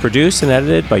show is produced and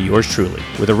edited by yours truly,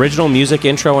 with original music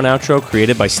intro and outro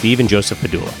created by Steve and Joseph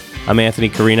Padula. I'm Anthony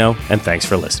Carino, and thanks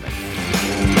for listening.